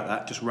 don't worry about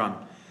that. Just run.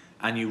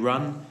 And you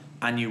run,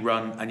 and you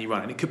run, and you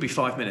run. And it could be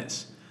 5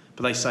 minutes.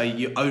 But they say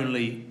you're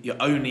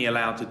only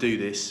allowed to do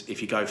this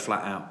if you go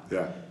flat out.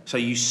 Yeah. So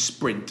you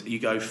sprint, you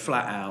go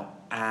flat out,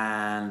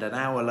 and an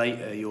hour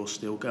later you're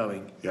still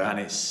going. Yeah. And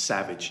it's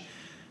savage.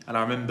 And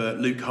I remember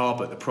Luke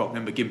Harbert, the prop,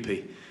 remember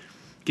Gimpy?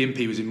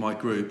 Gimpy was in my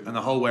group, and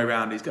the whole way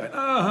around he's going,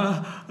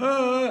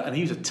 and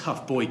he was a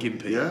tough boy,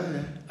 Gimpy. Yeah.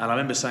 And I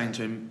remember saying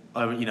to him,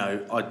 are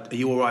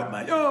you all right,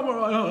 mate? Oh, I'm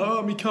all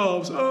right, my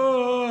calves,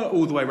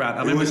 all the way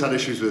around. He always had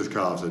issues with his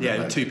calves, didn't he?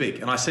 Yeah, too big.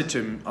 And I said to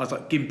him, I was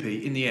like,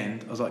 Gimpy, in the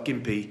end,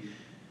 Gimpy,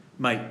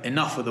 mate,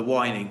 enough of the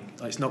whining.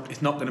 It's not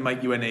going to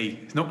make you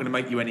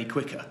any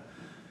quicker.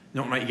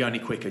 Not make you go any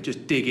quicker.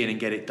 Just dig in and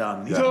get it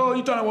done. He's, you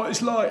don't know what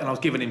it's like. And I was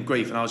giving him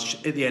grief, and I was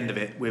at the end of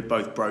it. We're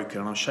both broken,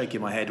 and I was shaking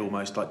my head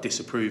almost like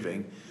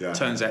disapproving. Yeah.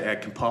 Turns out he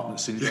had compartment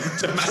syndrome,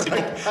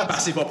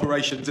 massive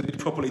operations, and he'd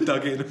properly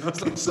dug in. I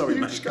was like, sorry,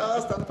 huge mate.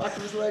 scars down the back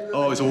of his leg.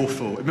 Oh, it was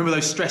awful. Remember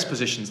those stress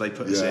positions they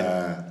put us in?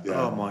 Yeah.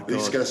 Oh my God. They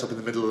used to get us up in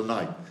the middle of the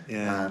night.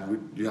 Yeah.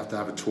 And you have to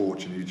have a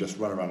torch, and you just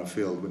run around a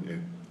field, wouldn't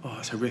you? Oh,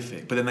 it's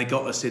horrific. But then they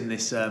got us in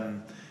this.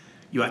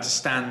 You had to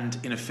stand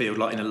in a field,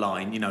 like in a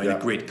line, in a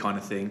grid kind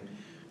of thing.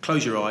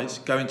 close your eyes,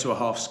 go into a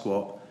half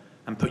squat,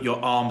 and put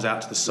your arms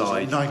out to the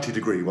side. It was 90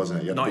 degree, wasn't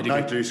it? You had 90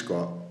 degree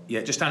squat.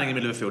 Yeah, just standing in the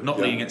middle of the field, not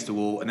leaning against the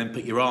wall, and then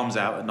put your arms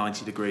out at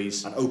 90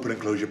 degrees. And open and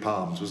close your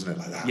palms, wasn't it,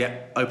 like that? Yeah,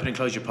 open and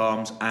close your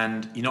palms,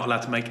 and you're not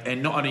allowed to make.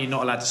 And not only are you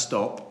not allowed to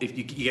stop, if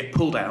you get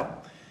pulled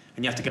out,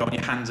 and you have to go on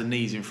your hands and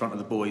knees in front of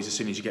the boys as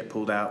soon as you get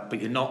pulled out, but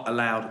you're not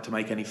allowed to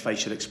make any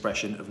facial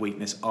expression of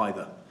weakness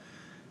either.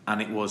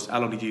 And it was, how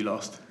long did you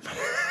last?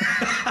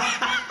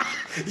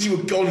 You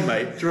were gone,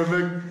 mate. Do you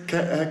remember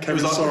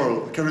Kevin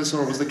Sorrell? Kevin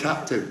Sorrell was the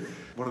captain.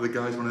 One of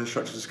the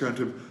instructors was going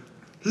to him,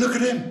 look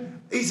at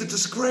him, he's a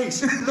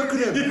disgrace, look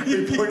at him.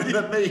 He pointed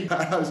at me.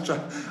 I was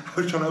trying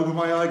to open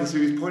my eye to see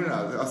who he was pointing at.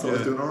 I thought I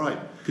was doing all right.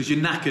 Because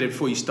you're knackered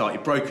before you start,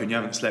 you're broken, you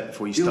haven't slept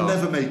before you start. You'll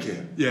never make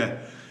it. Yeah.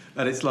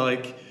 And it's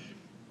like,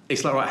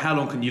 right, how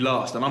long can you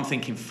last? And I'm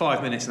thinking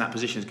 5 minutes in that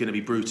position is going to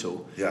be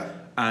brutal. Yeah.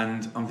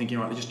 And I'm thinking,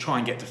 right, just try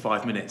and get to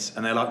 5 minutes.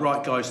 And they're like,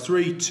 right, guys,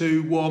 3,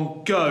 2,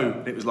 1, go.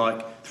 And it was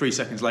like 3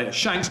 seconds later,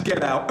 Shanks,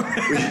 get out.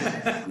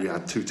 We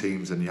had 2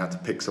 teams, and you had to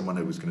pick someone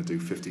who was going to do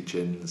 50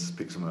 chins,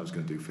 pick someone who was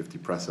going to do 50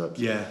 press-ups.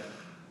 Yeah.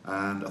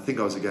 And I think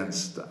I was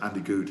against Andy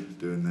Good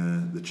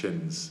doing the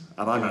chins.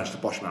 And I managed to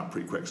bosh him out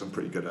pretty quick, so I'm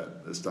pretty good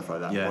at stuff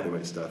like that,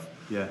 bodyweight stuff.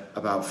 Yeah.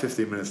 About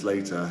 15 minutes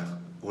later,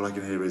 all I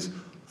can hear is,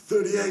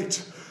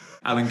 38.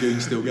 Alan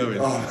Goon's still going.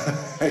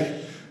 Oh,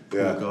 hey.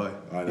 Poor guy.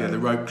 I know. Yeah, the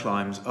rope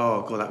climbs.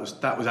 Oh god,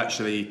 that was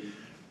actually.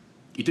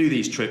 You do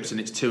these trips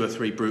and it's 2 or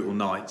 3 brutal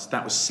nights.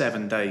 That was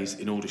 7 days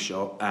in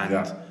Aldershot,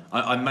 and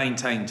I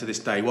maintain to this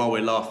day, while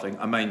we're laughing,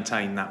 I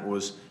maintain that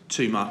was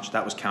too much.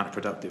 That was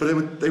counterproductive.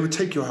 But they would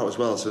take you out as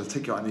well. So they'd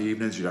take you out in the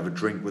evenings. You'd have a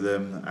drink with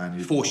them, and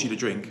you'd force you to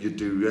drink. You'd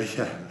do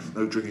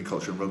no drinking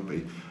culture in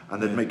rugby,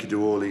 and they'd make you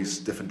do all these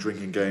different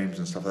drinking games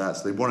and stuff like that.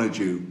 So they wanted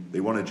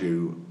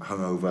you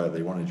hungover.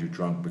 They wanted you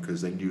drunk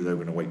because they knew they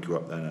were going to wake you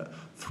up then at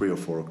 3 or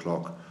 4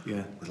 o'clock.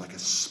 Yeah. With like a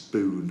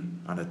spoon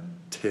and a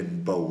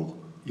tin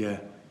bowl. Yeah.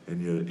 In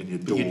your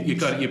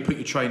dorms. You put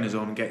your trainers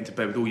on and get into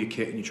bed with all your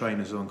kit and your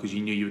trainers on because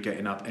you knew you were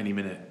getting up any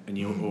minute and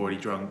you were already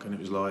drunk, and it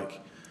was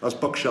like. That was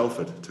Buck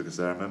Shelford took us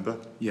there, remember?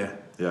 Yeah.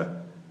 Yeah.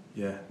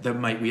 Yeah.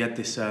 Then, mate, we had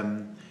this.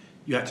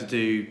 You had to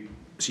do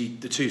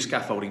the 2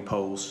 scaffolding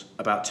poles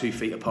about 2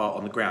 feet apart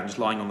on the ground, just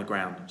lying on the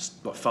ground,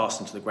 like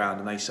fastened to the ground,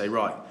 and they say,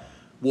 right,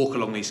 walk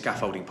along these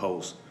scaffolding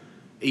poles.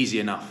 Easy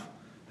enough.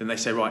 Then they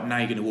say, right, now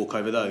you're going to walk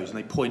over those, and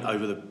they point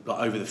over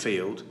the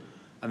field.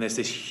 And there's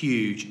this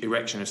huge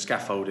erection of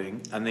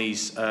scaffolding, and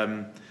these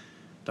don't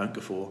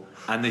guffaw.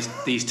 And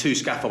these 2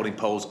 scaffolding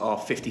poles are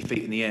 50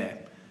 feet in the air,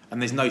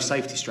 and there's no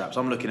safety straps.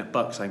 I'm looking at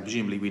Buck saying,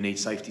 presumably we need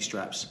safety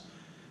straps.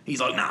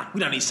 He's like, nah, we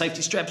don't need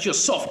safety straps. You're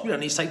soft. We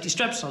don't need safety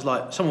straps. I was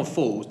like, someone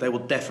falls, they will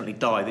definitely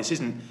die. This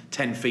isn't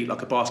 10 feet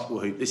like a basketball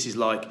hoop. This is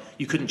like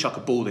you couldn't chuck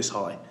a ball this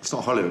high. It's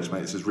not Hollyoaks,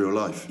 mate. This is real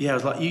life. Yeah, I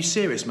was like, are you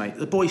serious, mate?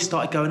 The boys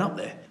started going up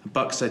there, and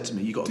Buck said to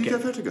me, "You got to get." Do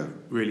you get vertigo?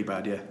 Really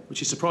bad, yeah.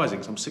 Which is surprising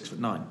because I'm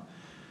 6'9".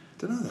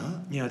 Don't know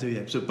that. Yeah, I do,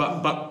 yeah. So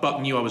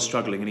Buck knew I was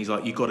struggling, and he's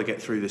like, you've got to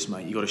get through this,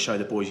 mate. You've got to show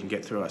the boys you can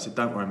get through it. I said,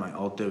 don't worry, mate,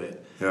 I'll do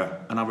it. Yeah.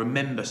 And I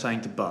remember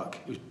saying to Buck,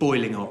 it was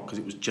boiling hot because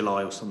it was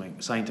July or something,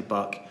 saying to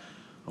Buck,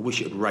 I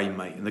wish it would rain,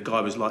 mate. And the guy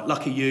was like,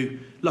 lucky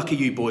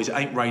you boys, it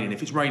ain't raining.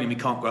 If it's raining, we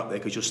can't go up there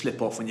because you'll slip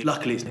off. And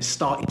luckily, it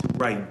started to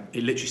rain.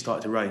 It literally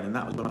started to rain, and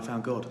that was when I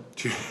found God.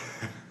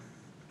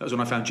 That was when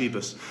I found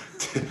Jeebus.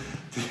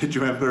 Do you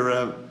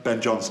remember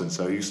Ben Johnson?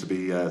 So he used to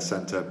be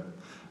centre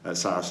at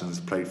Saracens,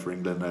 played for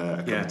England a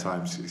couple of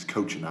times. He's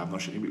coaching now. I'm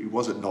not sure. He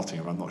was at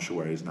Nottingham. I'm not sure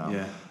where he is now.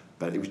 Yeah.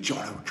 But it was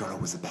Jono. Jono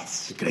was the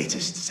best. The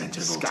greatest centre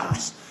of all time.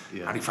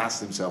 Yeah. And he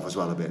fancied himself as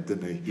well a bit,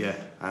 didn't he? Yeah.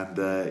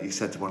 And he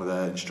said to one of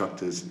the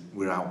instructors,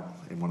 we're out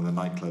in one of the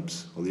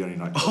nightclubs, or the only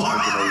nightclub.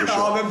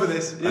 I remember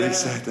this. Yeah. And he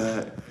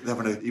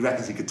said, he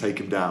reckons he could take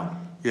him down.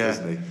 Yeah.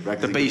 Doesn't he?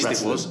 The Beast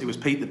it was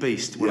Pete the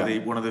Beast,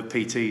 one of the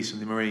PTs from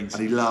the Marines.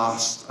 And he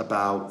lasts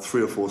about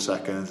 3 or 4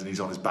 seconds and he's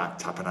on his back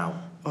tapping out.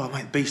 Oh,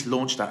 mate, Beast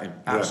launched at him.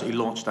 Absolutely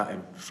launched at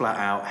him. Flat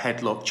out,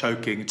 headlock,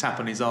 choking,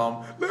 tapping his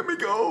arm. Let me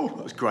go.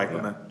 That was great,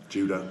 wasn't it?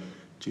 Judo.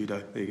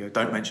 There you go.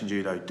 Don't mention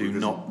judo. Do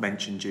not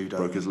mention judo.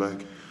 Broke his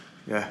leg.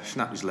 Yeah,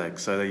 snapped his leg.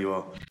 So there you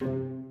are.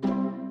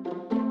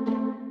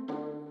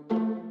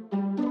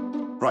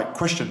 Right,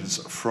 questions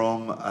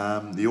from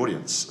the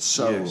audience.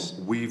 So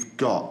we've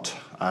got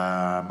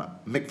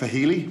Mick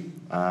Verheely.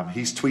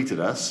 He's tweeted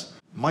us.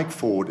 Mike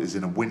Ford is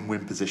in a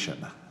win-win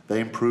position. They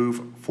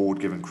improve,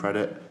 Ford given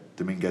credit.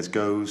 Dominguez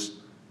goes.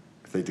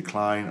 If they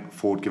decline,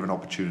 Ford given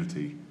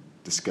opportunity.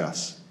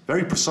 Discuss.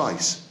 Very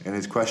precise in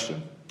his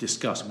question.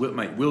 Discuss.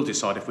 We'll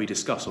decide if we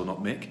discuss or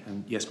not, Mick.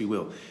 And yes, we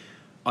will.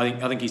 I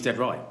think he's dead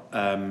right.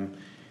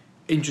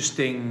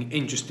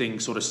 Interesting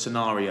sort of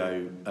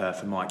scenario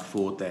for Mike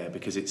Ford there,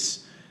 because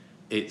it's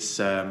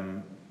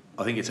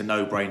I think it's a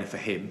no-brainer for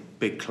him.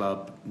 Big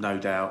club, no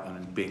doubt,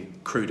 and being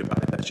crude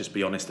about it, let's just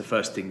be honest, the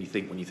first thing you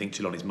think when you think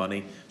Toulon is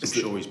money. So I'm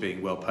sure he's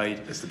being well paid.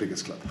 It's the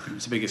biggest club.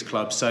 It's the biggest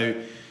club.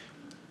 So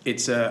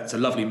it's a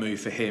lovely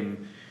move for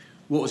him.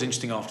 What was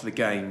interesting after the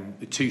game,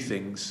 the 2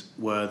 things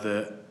were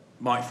that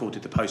Mike Ford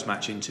did the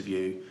post-match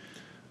interview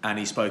and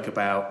he spoke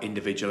about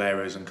individual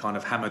errors and kind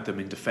of hammered them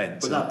in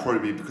defence. But that'd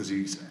probably be because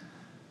he's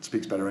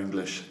speaks better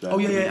English. Oh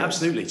yeah,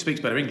 absolutely. Speaks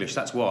better English.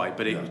 That's why.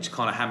 But it's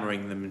kind of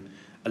hammering them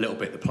a little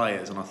bit, the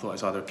players, and I thought it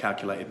was either a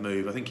calculated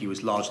move. I think he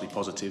was largely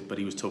positive, but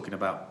he was talking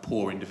about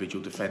poor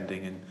individual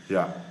defending and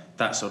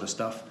that sort of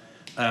stuff.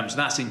 So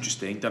that's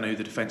interesting. Don't know who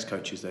the defence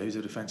coach is though. Who's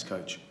the defence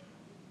coach?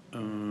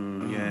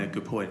 Yeah,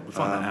 good point. We'll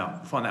find that out.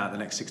 We'll find that out in the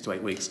next 6 to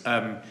 8 weeks.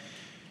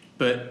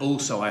 But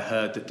also I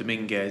heard that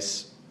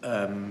Dominguez,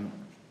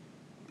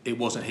 it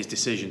wasn't his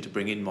decision to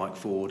bring in Mike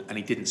Ford, and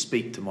he didn't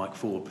speak to Mike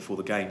Ford before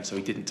the game, so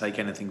he didn't take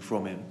anything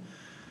from him.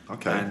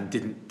 Okay. And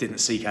didn't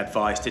seek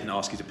advice, didn't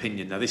ask his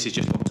opinion. Now this is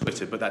just on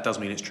Twitter, but that does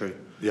mean it's true.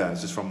 Yeah,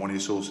 is this from one of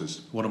your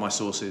sources? One of my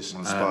sources.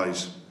 One of the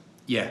spies?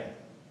 Yeah,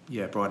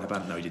 Brian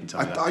Abant. No, he didn't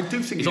tell me that. I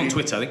do think he's on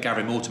Twitter. I think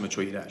Gary Mortimer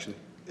tweeted actually.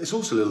 It's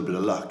also a little bit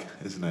of luck,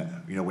 isn't it?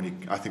 You know,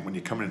 I think when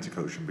you're coming into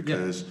coaching,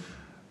 because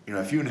you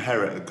know, if you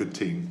inherit a good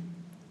team,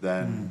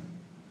 then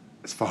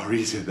it's far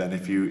easier than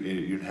if you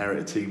inherit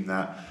a team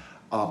that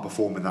aren't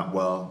performing that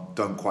well,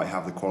 don't quite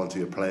have the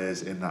quality of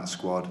players in that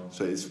squad.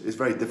 So it's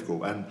very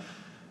difficult, and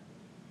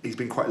he's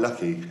been quite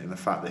lucky in the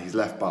fact that he's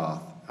left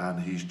Bath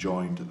and he's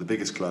joined the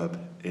biggest club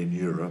in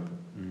Europe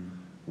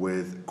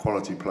with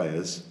quality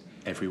players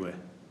everywhere.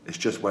 It's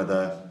just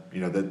whether,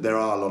 you know, there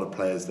are a lot of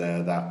players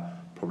there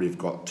that probably have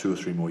got 2 or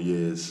 3 more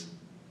years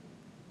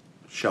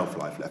shelf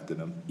life left in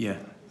them. Yeah.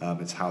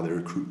 It's how they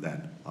recruit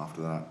then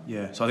after that.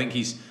 Yeah. So I think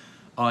in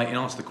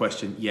answer to the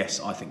question, yes,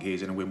 I think he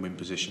is in a win-win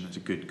position. It's a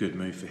good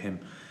move for him.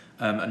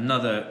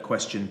 Another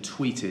question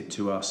tweeted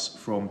to us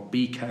from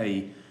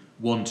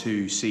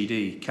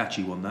BK12CD.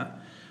 Catchy one that.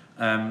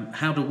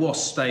 How do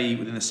Wasps stay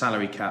within the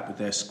salary cap with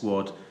their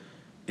squad?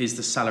 Is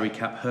the salary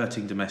cap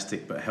hurting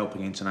domestic but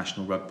helping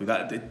international rugby?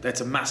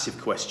 That's a massive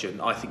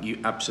question. I think you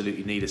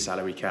absolutely need a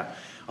salary cap.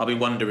 I've been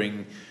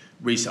wondering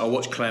recently. I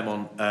watched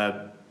Clermont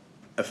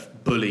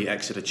bully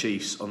Exeter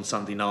Chiefs on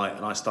Sunday night,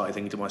 and I started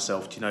thinking to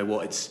myself, do you know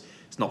what? It's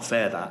not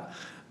fair that.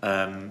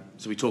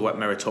 So we talk about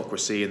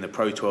meritocracy, and the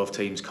Pro 12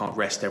 teams can't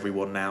rest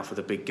everyone now for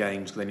the big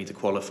games because they need to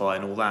qualify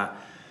and all that.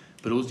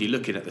 But also you're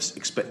looking at the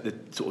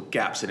sort of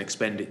gaps in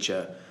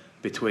expenditure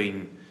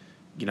between,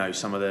 you know,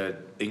 some of the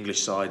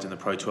English sides and the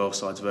Pro 12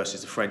 sides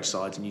versus the French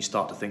sides, and you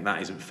start to think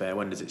that isn't fair.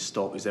 When does it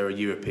stop? Is there a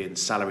European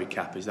salary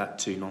cap? Is that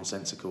too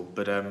nonsensical?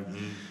 But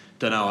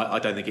don't know. I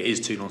don't think it is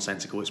too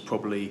nonsensical. It's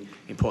probably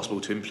impossible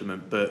to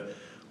implement, but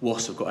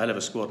Wasps have got a hell of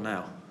a squad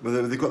now.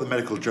 Well, they've got the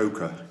medical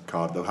joker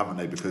card though, haven't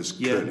they? Because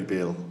Curtly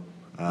Beale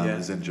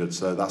is injured,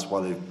 so that's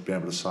why they've been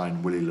able to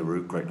sign Willie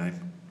LaRue. Great name.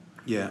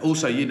 Yeah.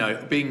 Also, you know,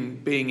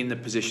 being in the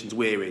positions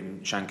we're in,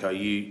 Shanko,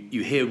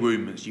 you hear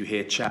rumours, you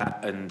hear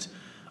chat, and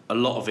a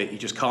lot of it you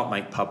just can't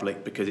make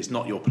public because it's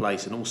not your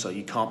place, and also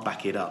you can't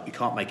back it up, you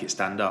can't make it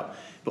stand up.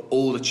 But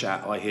all the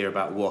chat I hear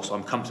about Wasps,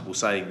 I'm comfortable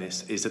saying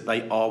this, is that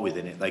they are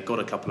within it. They've got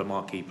a couple of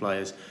marquee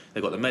players.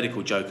 They've got the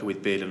medical joker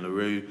with Beard and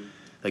LaRue.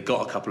 They've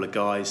got a couple of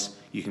guys,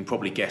 you can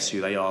probably guess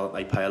who they are, that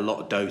they pay a lot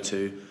of dough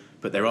to.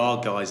 But there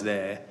are guys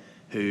there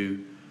who,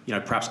 you know,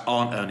 perhaps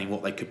aren't earning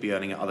what they could be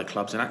earning at other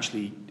clubs, and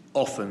actually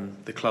often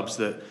the clubs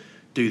that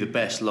do the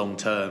best long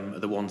term are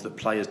the ones that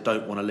players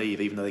don't want to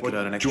leave, even though they could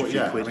earn an extra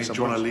few quid. I mean, do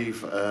you want to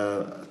leave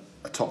a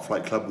top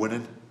flight club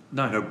winning?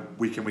 No. You know,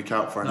 week in, week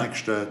out for an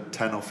extra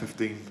 10 or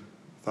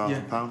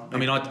 15,000 pounds? I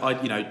mean,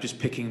 I you know, just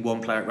picking one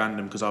player at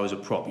random because I was a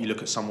prop, you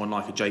look at someone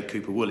like a Jake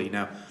Cooper-Woolley.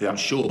 Now, I'm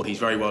sure he's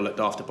very well looked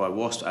after by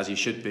Wasps, as he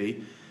should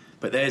be,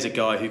 but there's a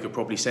guy who could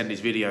probably send his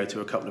video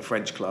to a couple of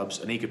French clubs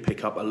and he could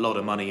pick up a lot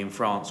of money in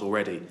France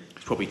already.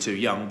 He's probably too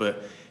young,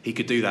 but he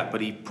could do that,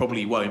 but he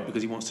probably won't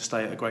because he wants to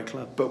stay at a great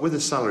club. But with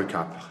a salary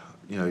cap,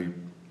 you know,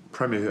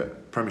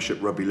 Premiership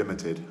Rugby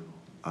Limited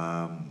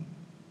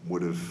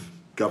would have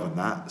governed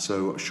that,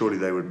 so surely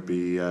they would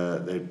be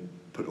they'd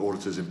put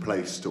auditors in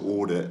place to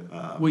audit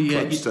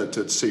clubs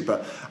to see.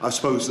 But I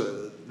suppose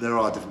there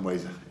are different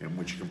ways in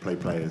which you can play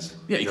players.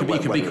 Yeah, you can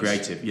be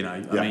creative. You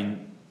know, I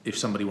mean, if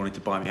somebody wanted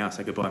to buy me a house,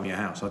 they could buy me a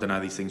house. I don't know how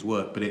these things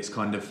work, but it's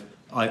kind of.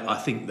 I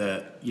think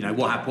that, you know,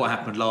 what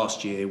happened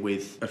last year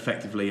with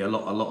effectively a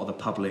lot of the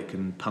public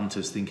and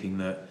punters thinking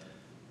that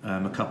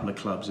a couple of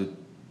clubs had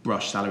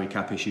brushed salary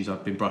cap issues.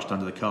 I've been brushed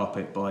under the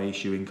carpet by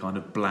issuing kind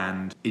of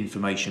bland,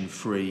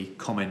 information-free,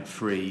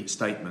 comment-free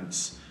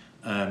statements.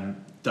 Don't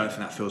think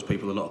that fills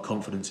people with a lot of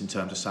confidence in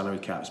terms of salary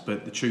caps.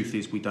 But the truth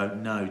is, we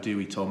don't know, do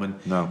we, Tom?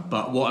 No.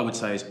 But what I would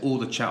say is, all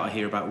the chat I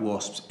hear about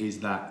Wasps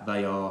is that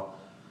they are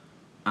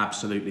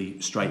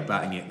absolutely straight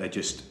batting it.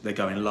 They're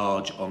going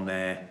large on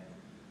their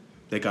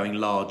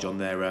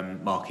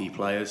marquee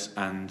players,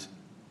 and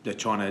they're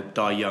trying to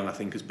die young. I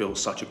think has built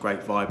such a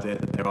great vibe there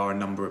that there are a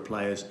number of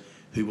players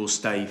who will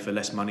stay for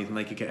less money than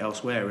they could get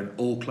elsewhere, and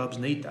all clubs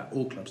need that.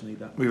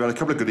 We've had a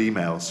couple of good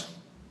emails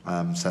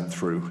sent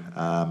through.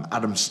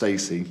 Adam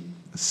Stacey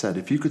said,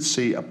 if you could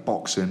see a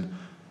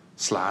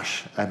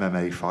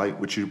boxing/MMA fight,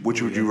 which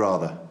would you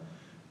rather?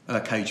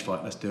 A cage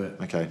fight, let's do it.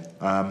 Okay.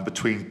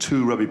 Between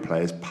two rugby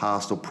players,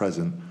 past or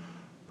present,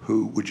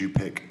 who would you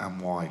pick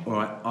and why? All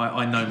right,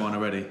 I know mine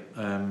already.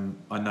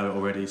 I know it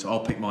already, so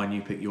I'll pick mine,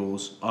 you pick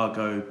yours. I'll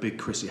go big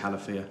Chrissy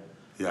Halafia.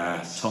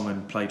 Yes.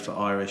 Tongan, played for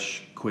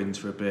Irish Quins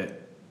for a bit.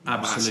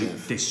 Absolute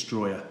Massive.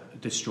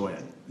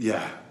 destroyer.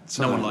 Yeah.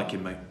 No one like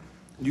him, mate.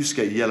 You used to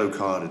get a yellow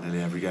card in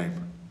nearly every game.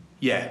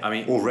 Yeah, I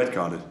mean... Or red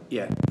carded.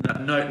 Yeah,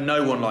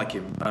 no one like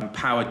him.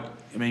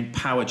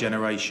 Power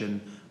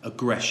generation,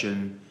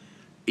 aggression,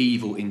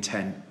 evil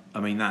intent. I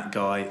mean, that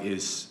guy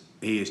is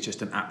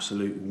just an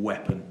absolute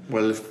weapon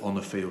on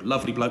the field.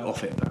 Lovely bloke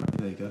off it.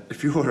 There you go.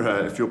 If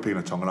you're picking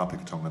a Tongan, I'll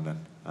pick a Tongan then.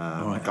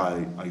 Right. A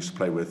guy I used to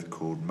play with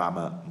called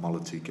Mama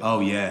Molotika. Oh,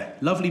 yeah.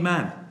 Lovely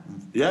man.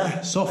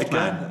 Yeah. Soft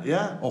man.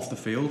 Yeah. Off the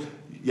field.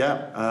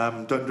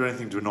 Yeah. Don't do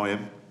anything to annoy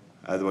him.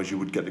 Otherwise you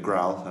would get the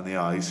growl and the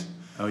eyes.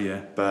 Oh,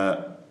 yeah.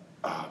 But...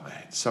 Oh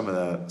man, some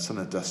of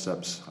the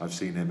dust-ups I've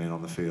seen him in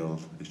on the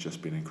field has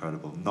just been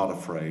incredible. Not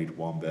afraid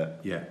one bit.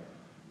 Yeah,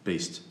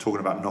 beast.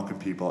 Talking about knocking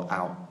people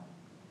out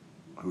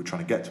who were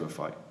trying to get to a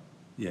fight.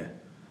 Yeah.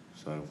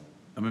 So I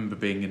remember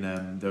being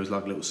in there was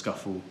like a little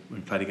scuffle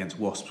when we played against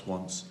Wasps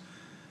once,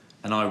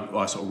 and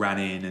I sort of ran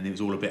in and it was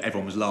all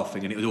everyone was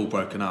laughing and it was all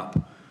broken up,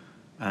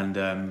 and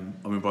I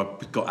remember I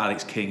got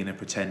Alex King in a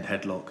pretend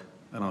headlock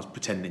and I was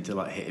pretending to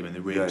like hit him in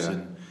the ribs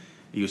and.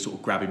 He was sort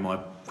of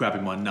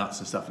grabbing my nuts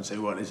and stuff and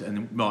saying, "What is?"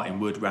 And Martin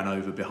Wood ran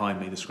over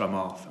behind me, the scrum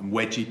half, and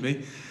wedgied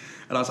me.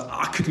 And I was like,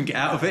 I couldn't get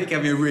out of it. He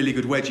gave me a really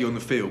good wedgie on the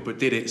field, but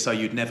did it so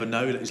you'd never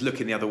know. He was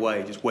looking the other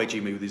way, just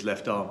wedging me with his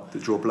left arm.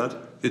 Did it draw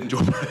blood? Didn't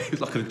draw blood. It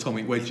was like an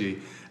atomic wedgie.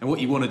 And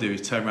what you want to do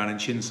is turn around and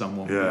chin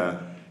someone.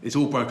 Yeah. It's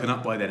all broken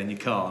up by then, and you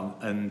can't,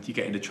 and you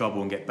get into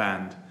trouble and get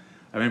banned.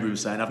 I remember him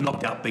saying, "I've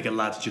knocked out bigger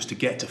lads just to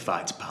get to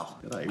fights, pal."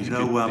 It was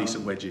a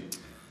decent wedgie.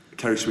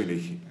 Kerry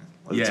Sweeney.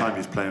 At the time he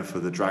was playing for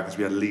the Dragons,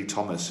 we had Lee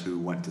Thomas who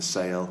went to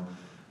Sale.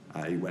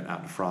 He went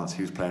out to France.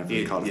 He was playing for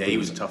the Cardiff Blues. He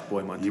was a tough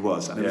boy, man. He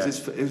was. And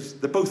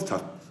they're both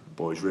tough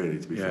boys, really,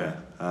 to be fair.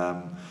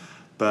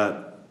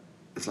 But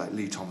it's like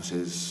Lee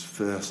Thomas's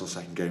first or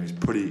second game. He's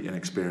pretty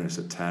inexperienced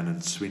at 10,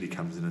 and Sweeney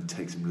comes in and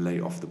takes him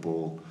late off the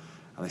ball.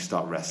 And they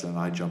start wrestling.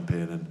 I jump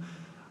in, and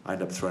I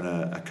end up throwing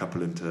a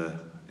couple into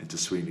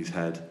Sweeney's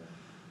head,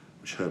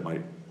 which hurt my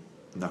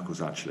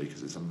knuckles actually,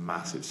 because it's a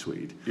massive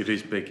Swede. It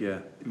is big, yeah.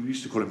 We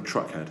used to call him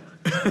Truckhead,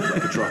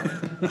 like a truck.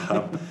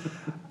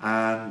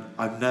 And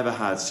I've never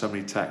had so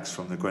many texts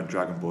from the Gwent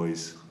Dragon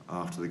boys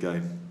after the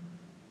game,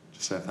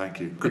 just saying thank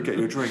you. Could get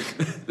you a drink.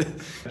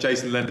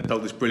 Jason Leonard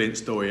told this brilliant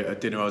story at a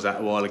dinner I was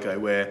at a while ago,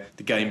 where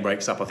the game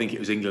breaks up. I think it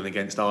was England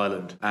against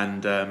Ireland,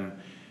 and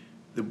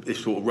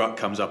this sort of ruck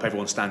comes up.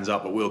 Everyone stands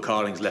up, but Will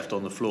Carling's left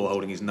on the floor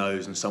holding his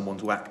nose, and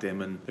someone's whacked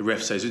him. And the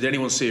ref says, "Did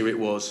anyone see who it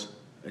was?"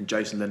 And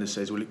Jason Leonard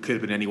says, "Well, it could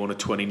have been any one of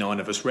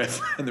 29 of us,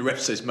 ref." And the ref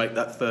says, "Make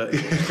that 30.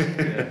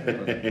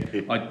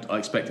 I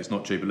expect it's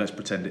not true, but let's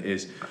pretend it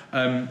is.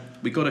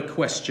 We got a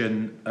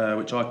question,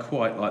 which I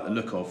quite like the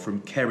look of,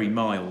 from Kerry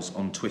Miles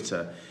on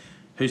Twitter.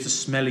 Who's the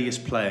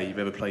smelliest player you've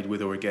ever played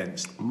with or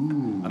against?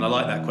 Ooh. And I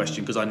like that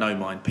question because I know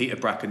mine. Peter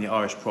Bracken, the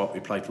Irish prop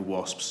who played for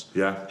Wasps.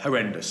 Yeah.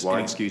 Horrendous. Why?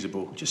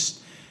 Inexcusable.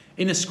 Just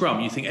in a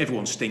scrum, you think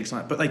everyone stinks,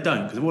 but they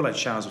don't, because they've all had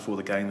showers before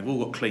the game. They've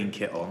all got clean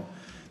kit on.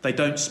 They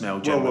don't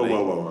smell generally.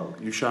 Whoa.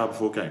 You shower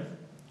before game?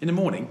 In the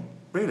morning.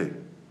 Really?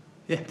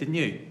 Yeah, didn't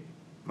you?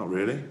 Not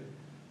really.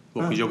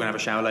 Well, because you're going to have a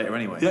shower later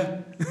anyway.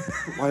 Yeah.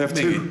 Why have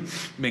two?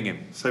 Minging.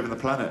 Saving the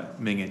planet.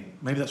 Minging.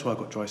 Maybe that's why I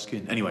got dry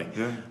skin. Anyway.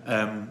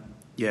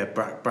 Yeah.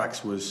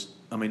 Brax was,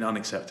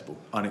 unacceptable.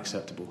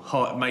 Unacceptable.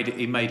 Maybe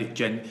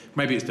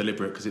it's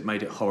deliberate because it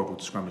made it horrible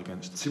to scrum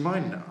against. See,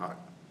 mine,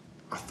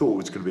 I thought it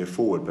was going to be a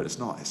forward, but it's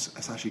not.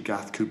 It's actually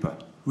Garth Cooper.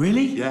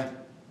 Really? Yeah.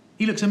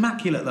 He looks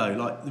immaculate though,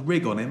 like the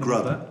rig on him.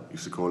 Grub,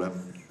 used to call him.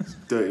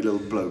 Dirty little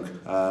bloke.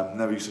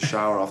 Never used to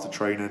shower after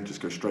training, just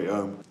go straight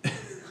home.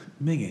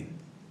 Minging.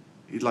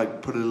 He'd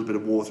like put a little bit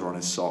of water on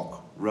his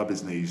sock, rub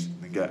his knees,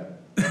 and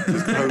get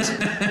his clothes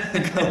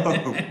and go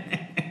home.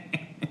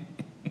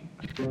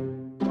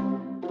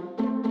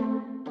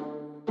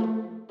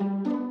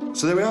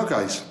 So there we are,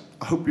 guys.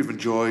 I hope you've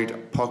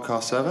enjoyed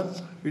podcast 7.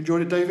 Have you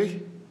enjoyed it,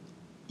 Davey?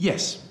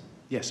 Yes,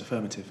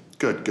 affirmative.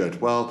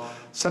 Good. Well,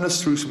 send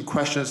us through some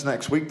questions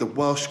next week. The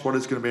Welsh squad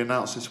is going to be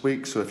announced this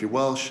week, so if you're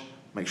Welsh,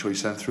 make sure you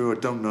send through. I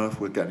don't know if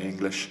we'll get any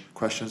English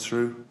questions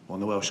through. On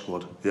the Welsh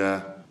squad?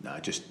 Yeah. No,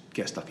 just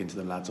get stuck into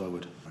them, lads, I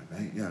would. Right,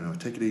 mate. Yeah, no,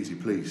 take it easy,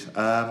 please.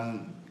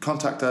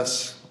 Contact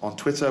us on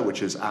Twitter,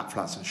 which is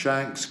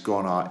 @FlatsandShanks. Go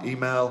on our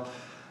email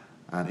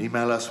and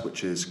email us,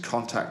 which is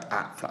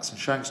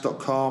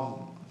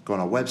contact@flatsandshanks.com. Go on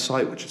our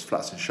website, which is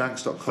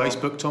flatsandshanks.com.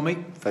 Facebook, Tommy?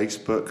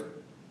 Facebook.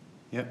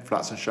 Yep.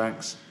 Flats and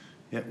Shanks.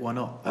 Yeah, why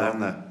not?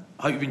 There.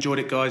 I hope you've enjoyed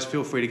it, guys.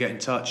 Feel free to get in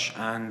touch.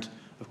 And,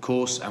 of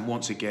course, and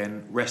once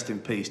again, rest in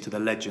peace to the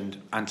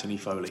legend, Anthony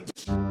Foley.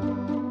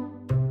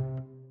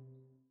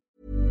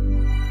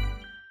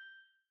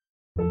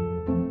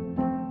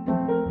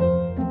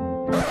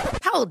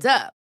 Hold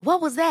up. What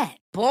was that?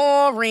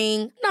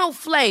 Boring. No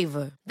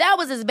flavor. That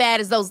was as bad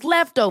as those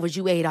leftovers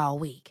you ate all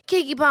week.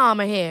 Keke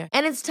Palmer here.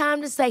 And it's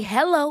time to say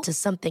hello to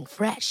something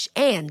fresh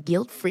and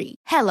guilt-free.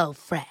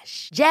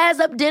 HelloFresh. Jazz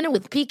up dinner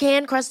with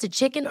pecan-crusted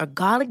chicken or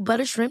garlic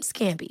butter shrimp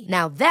scampi.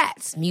 Now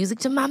that's music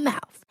to my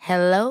mouth.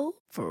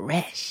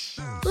 HelloFresh.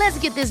 Let's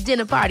get this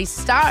dinner party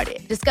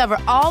started. Discover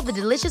all the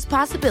delicious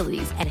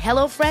possibilities at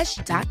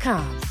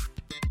HelloFresh.com.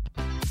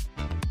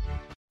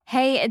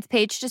 Hey, it's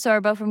Paige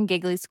DeSorbo from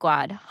Giggly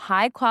Squad.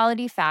 High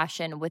quality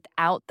fashion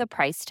without the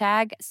price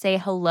tag. Say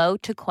hello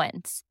to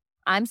Quince.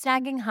 I'm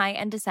snagging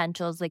high-end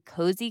essentials like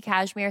cozy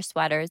cashmere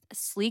sweaters,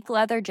 sleek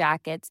leather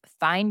jackets,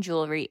 fine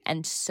jewelry,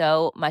 and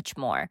so much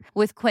more.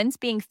 With Quince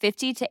being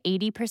 50 to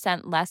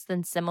 80% less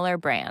than similar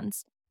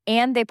brands.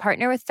 And they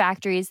partner with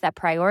factories that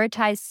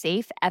prioritize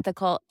safe,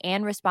 ethical,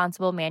 and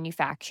responsible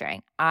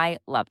manufacturing. I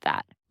love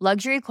that.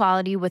 Luxury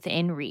quality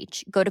within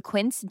reach. Go to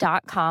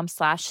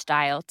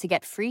quince.com/style to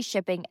get free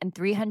shipping and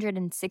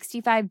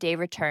 365-day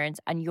returns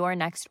on your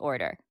next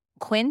order.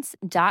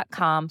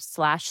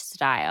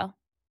 Quince.com/style.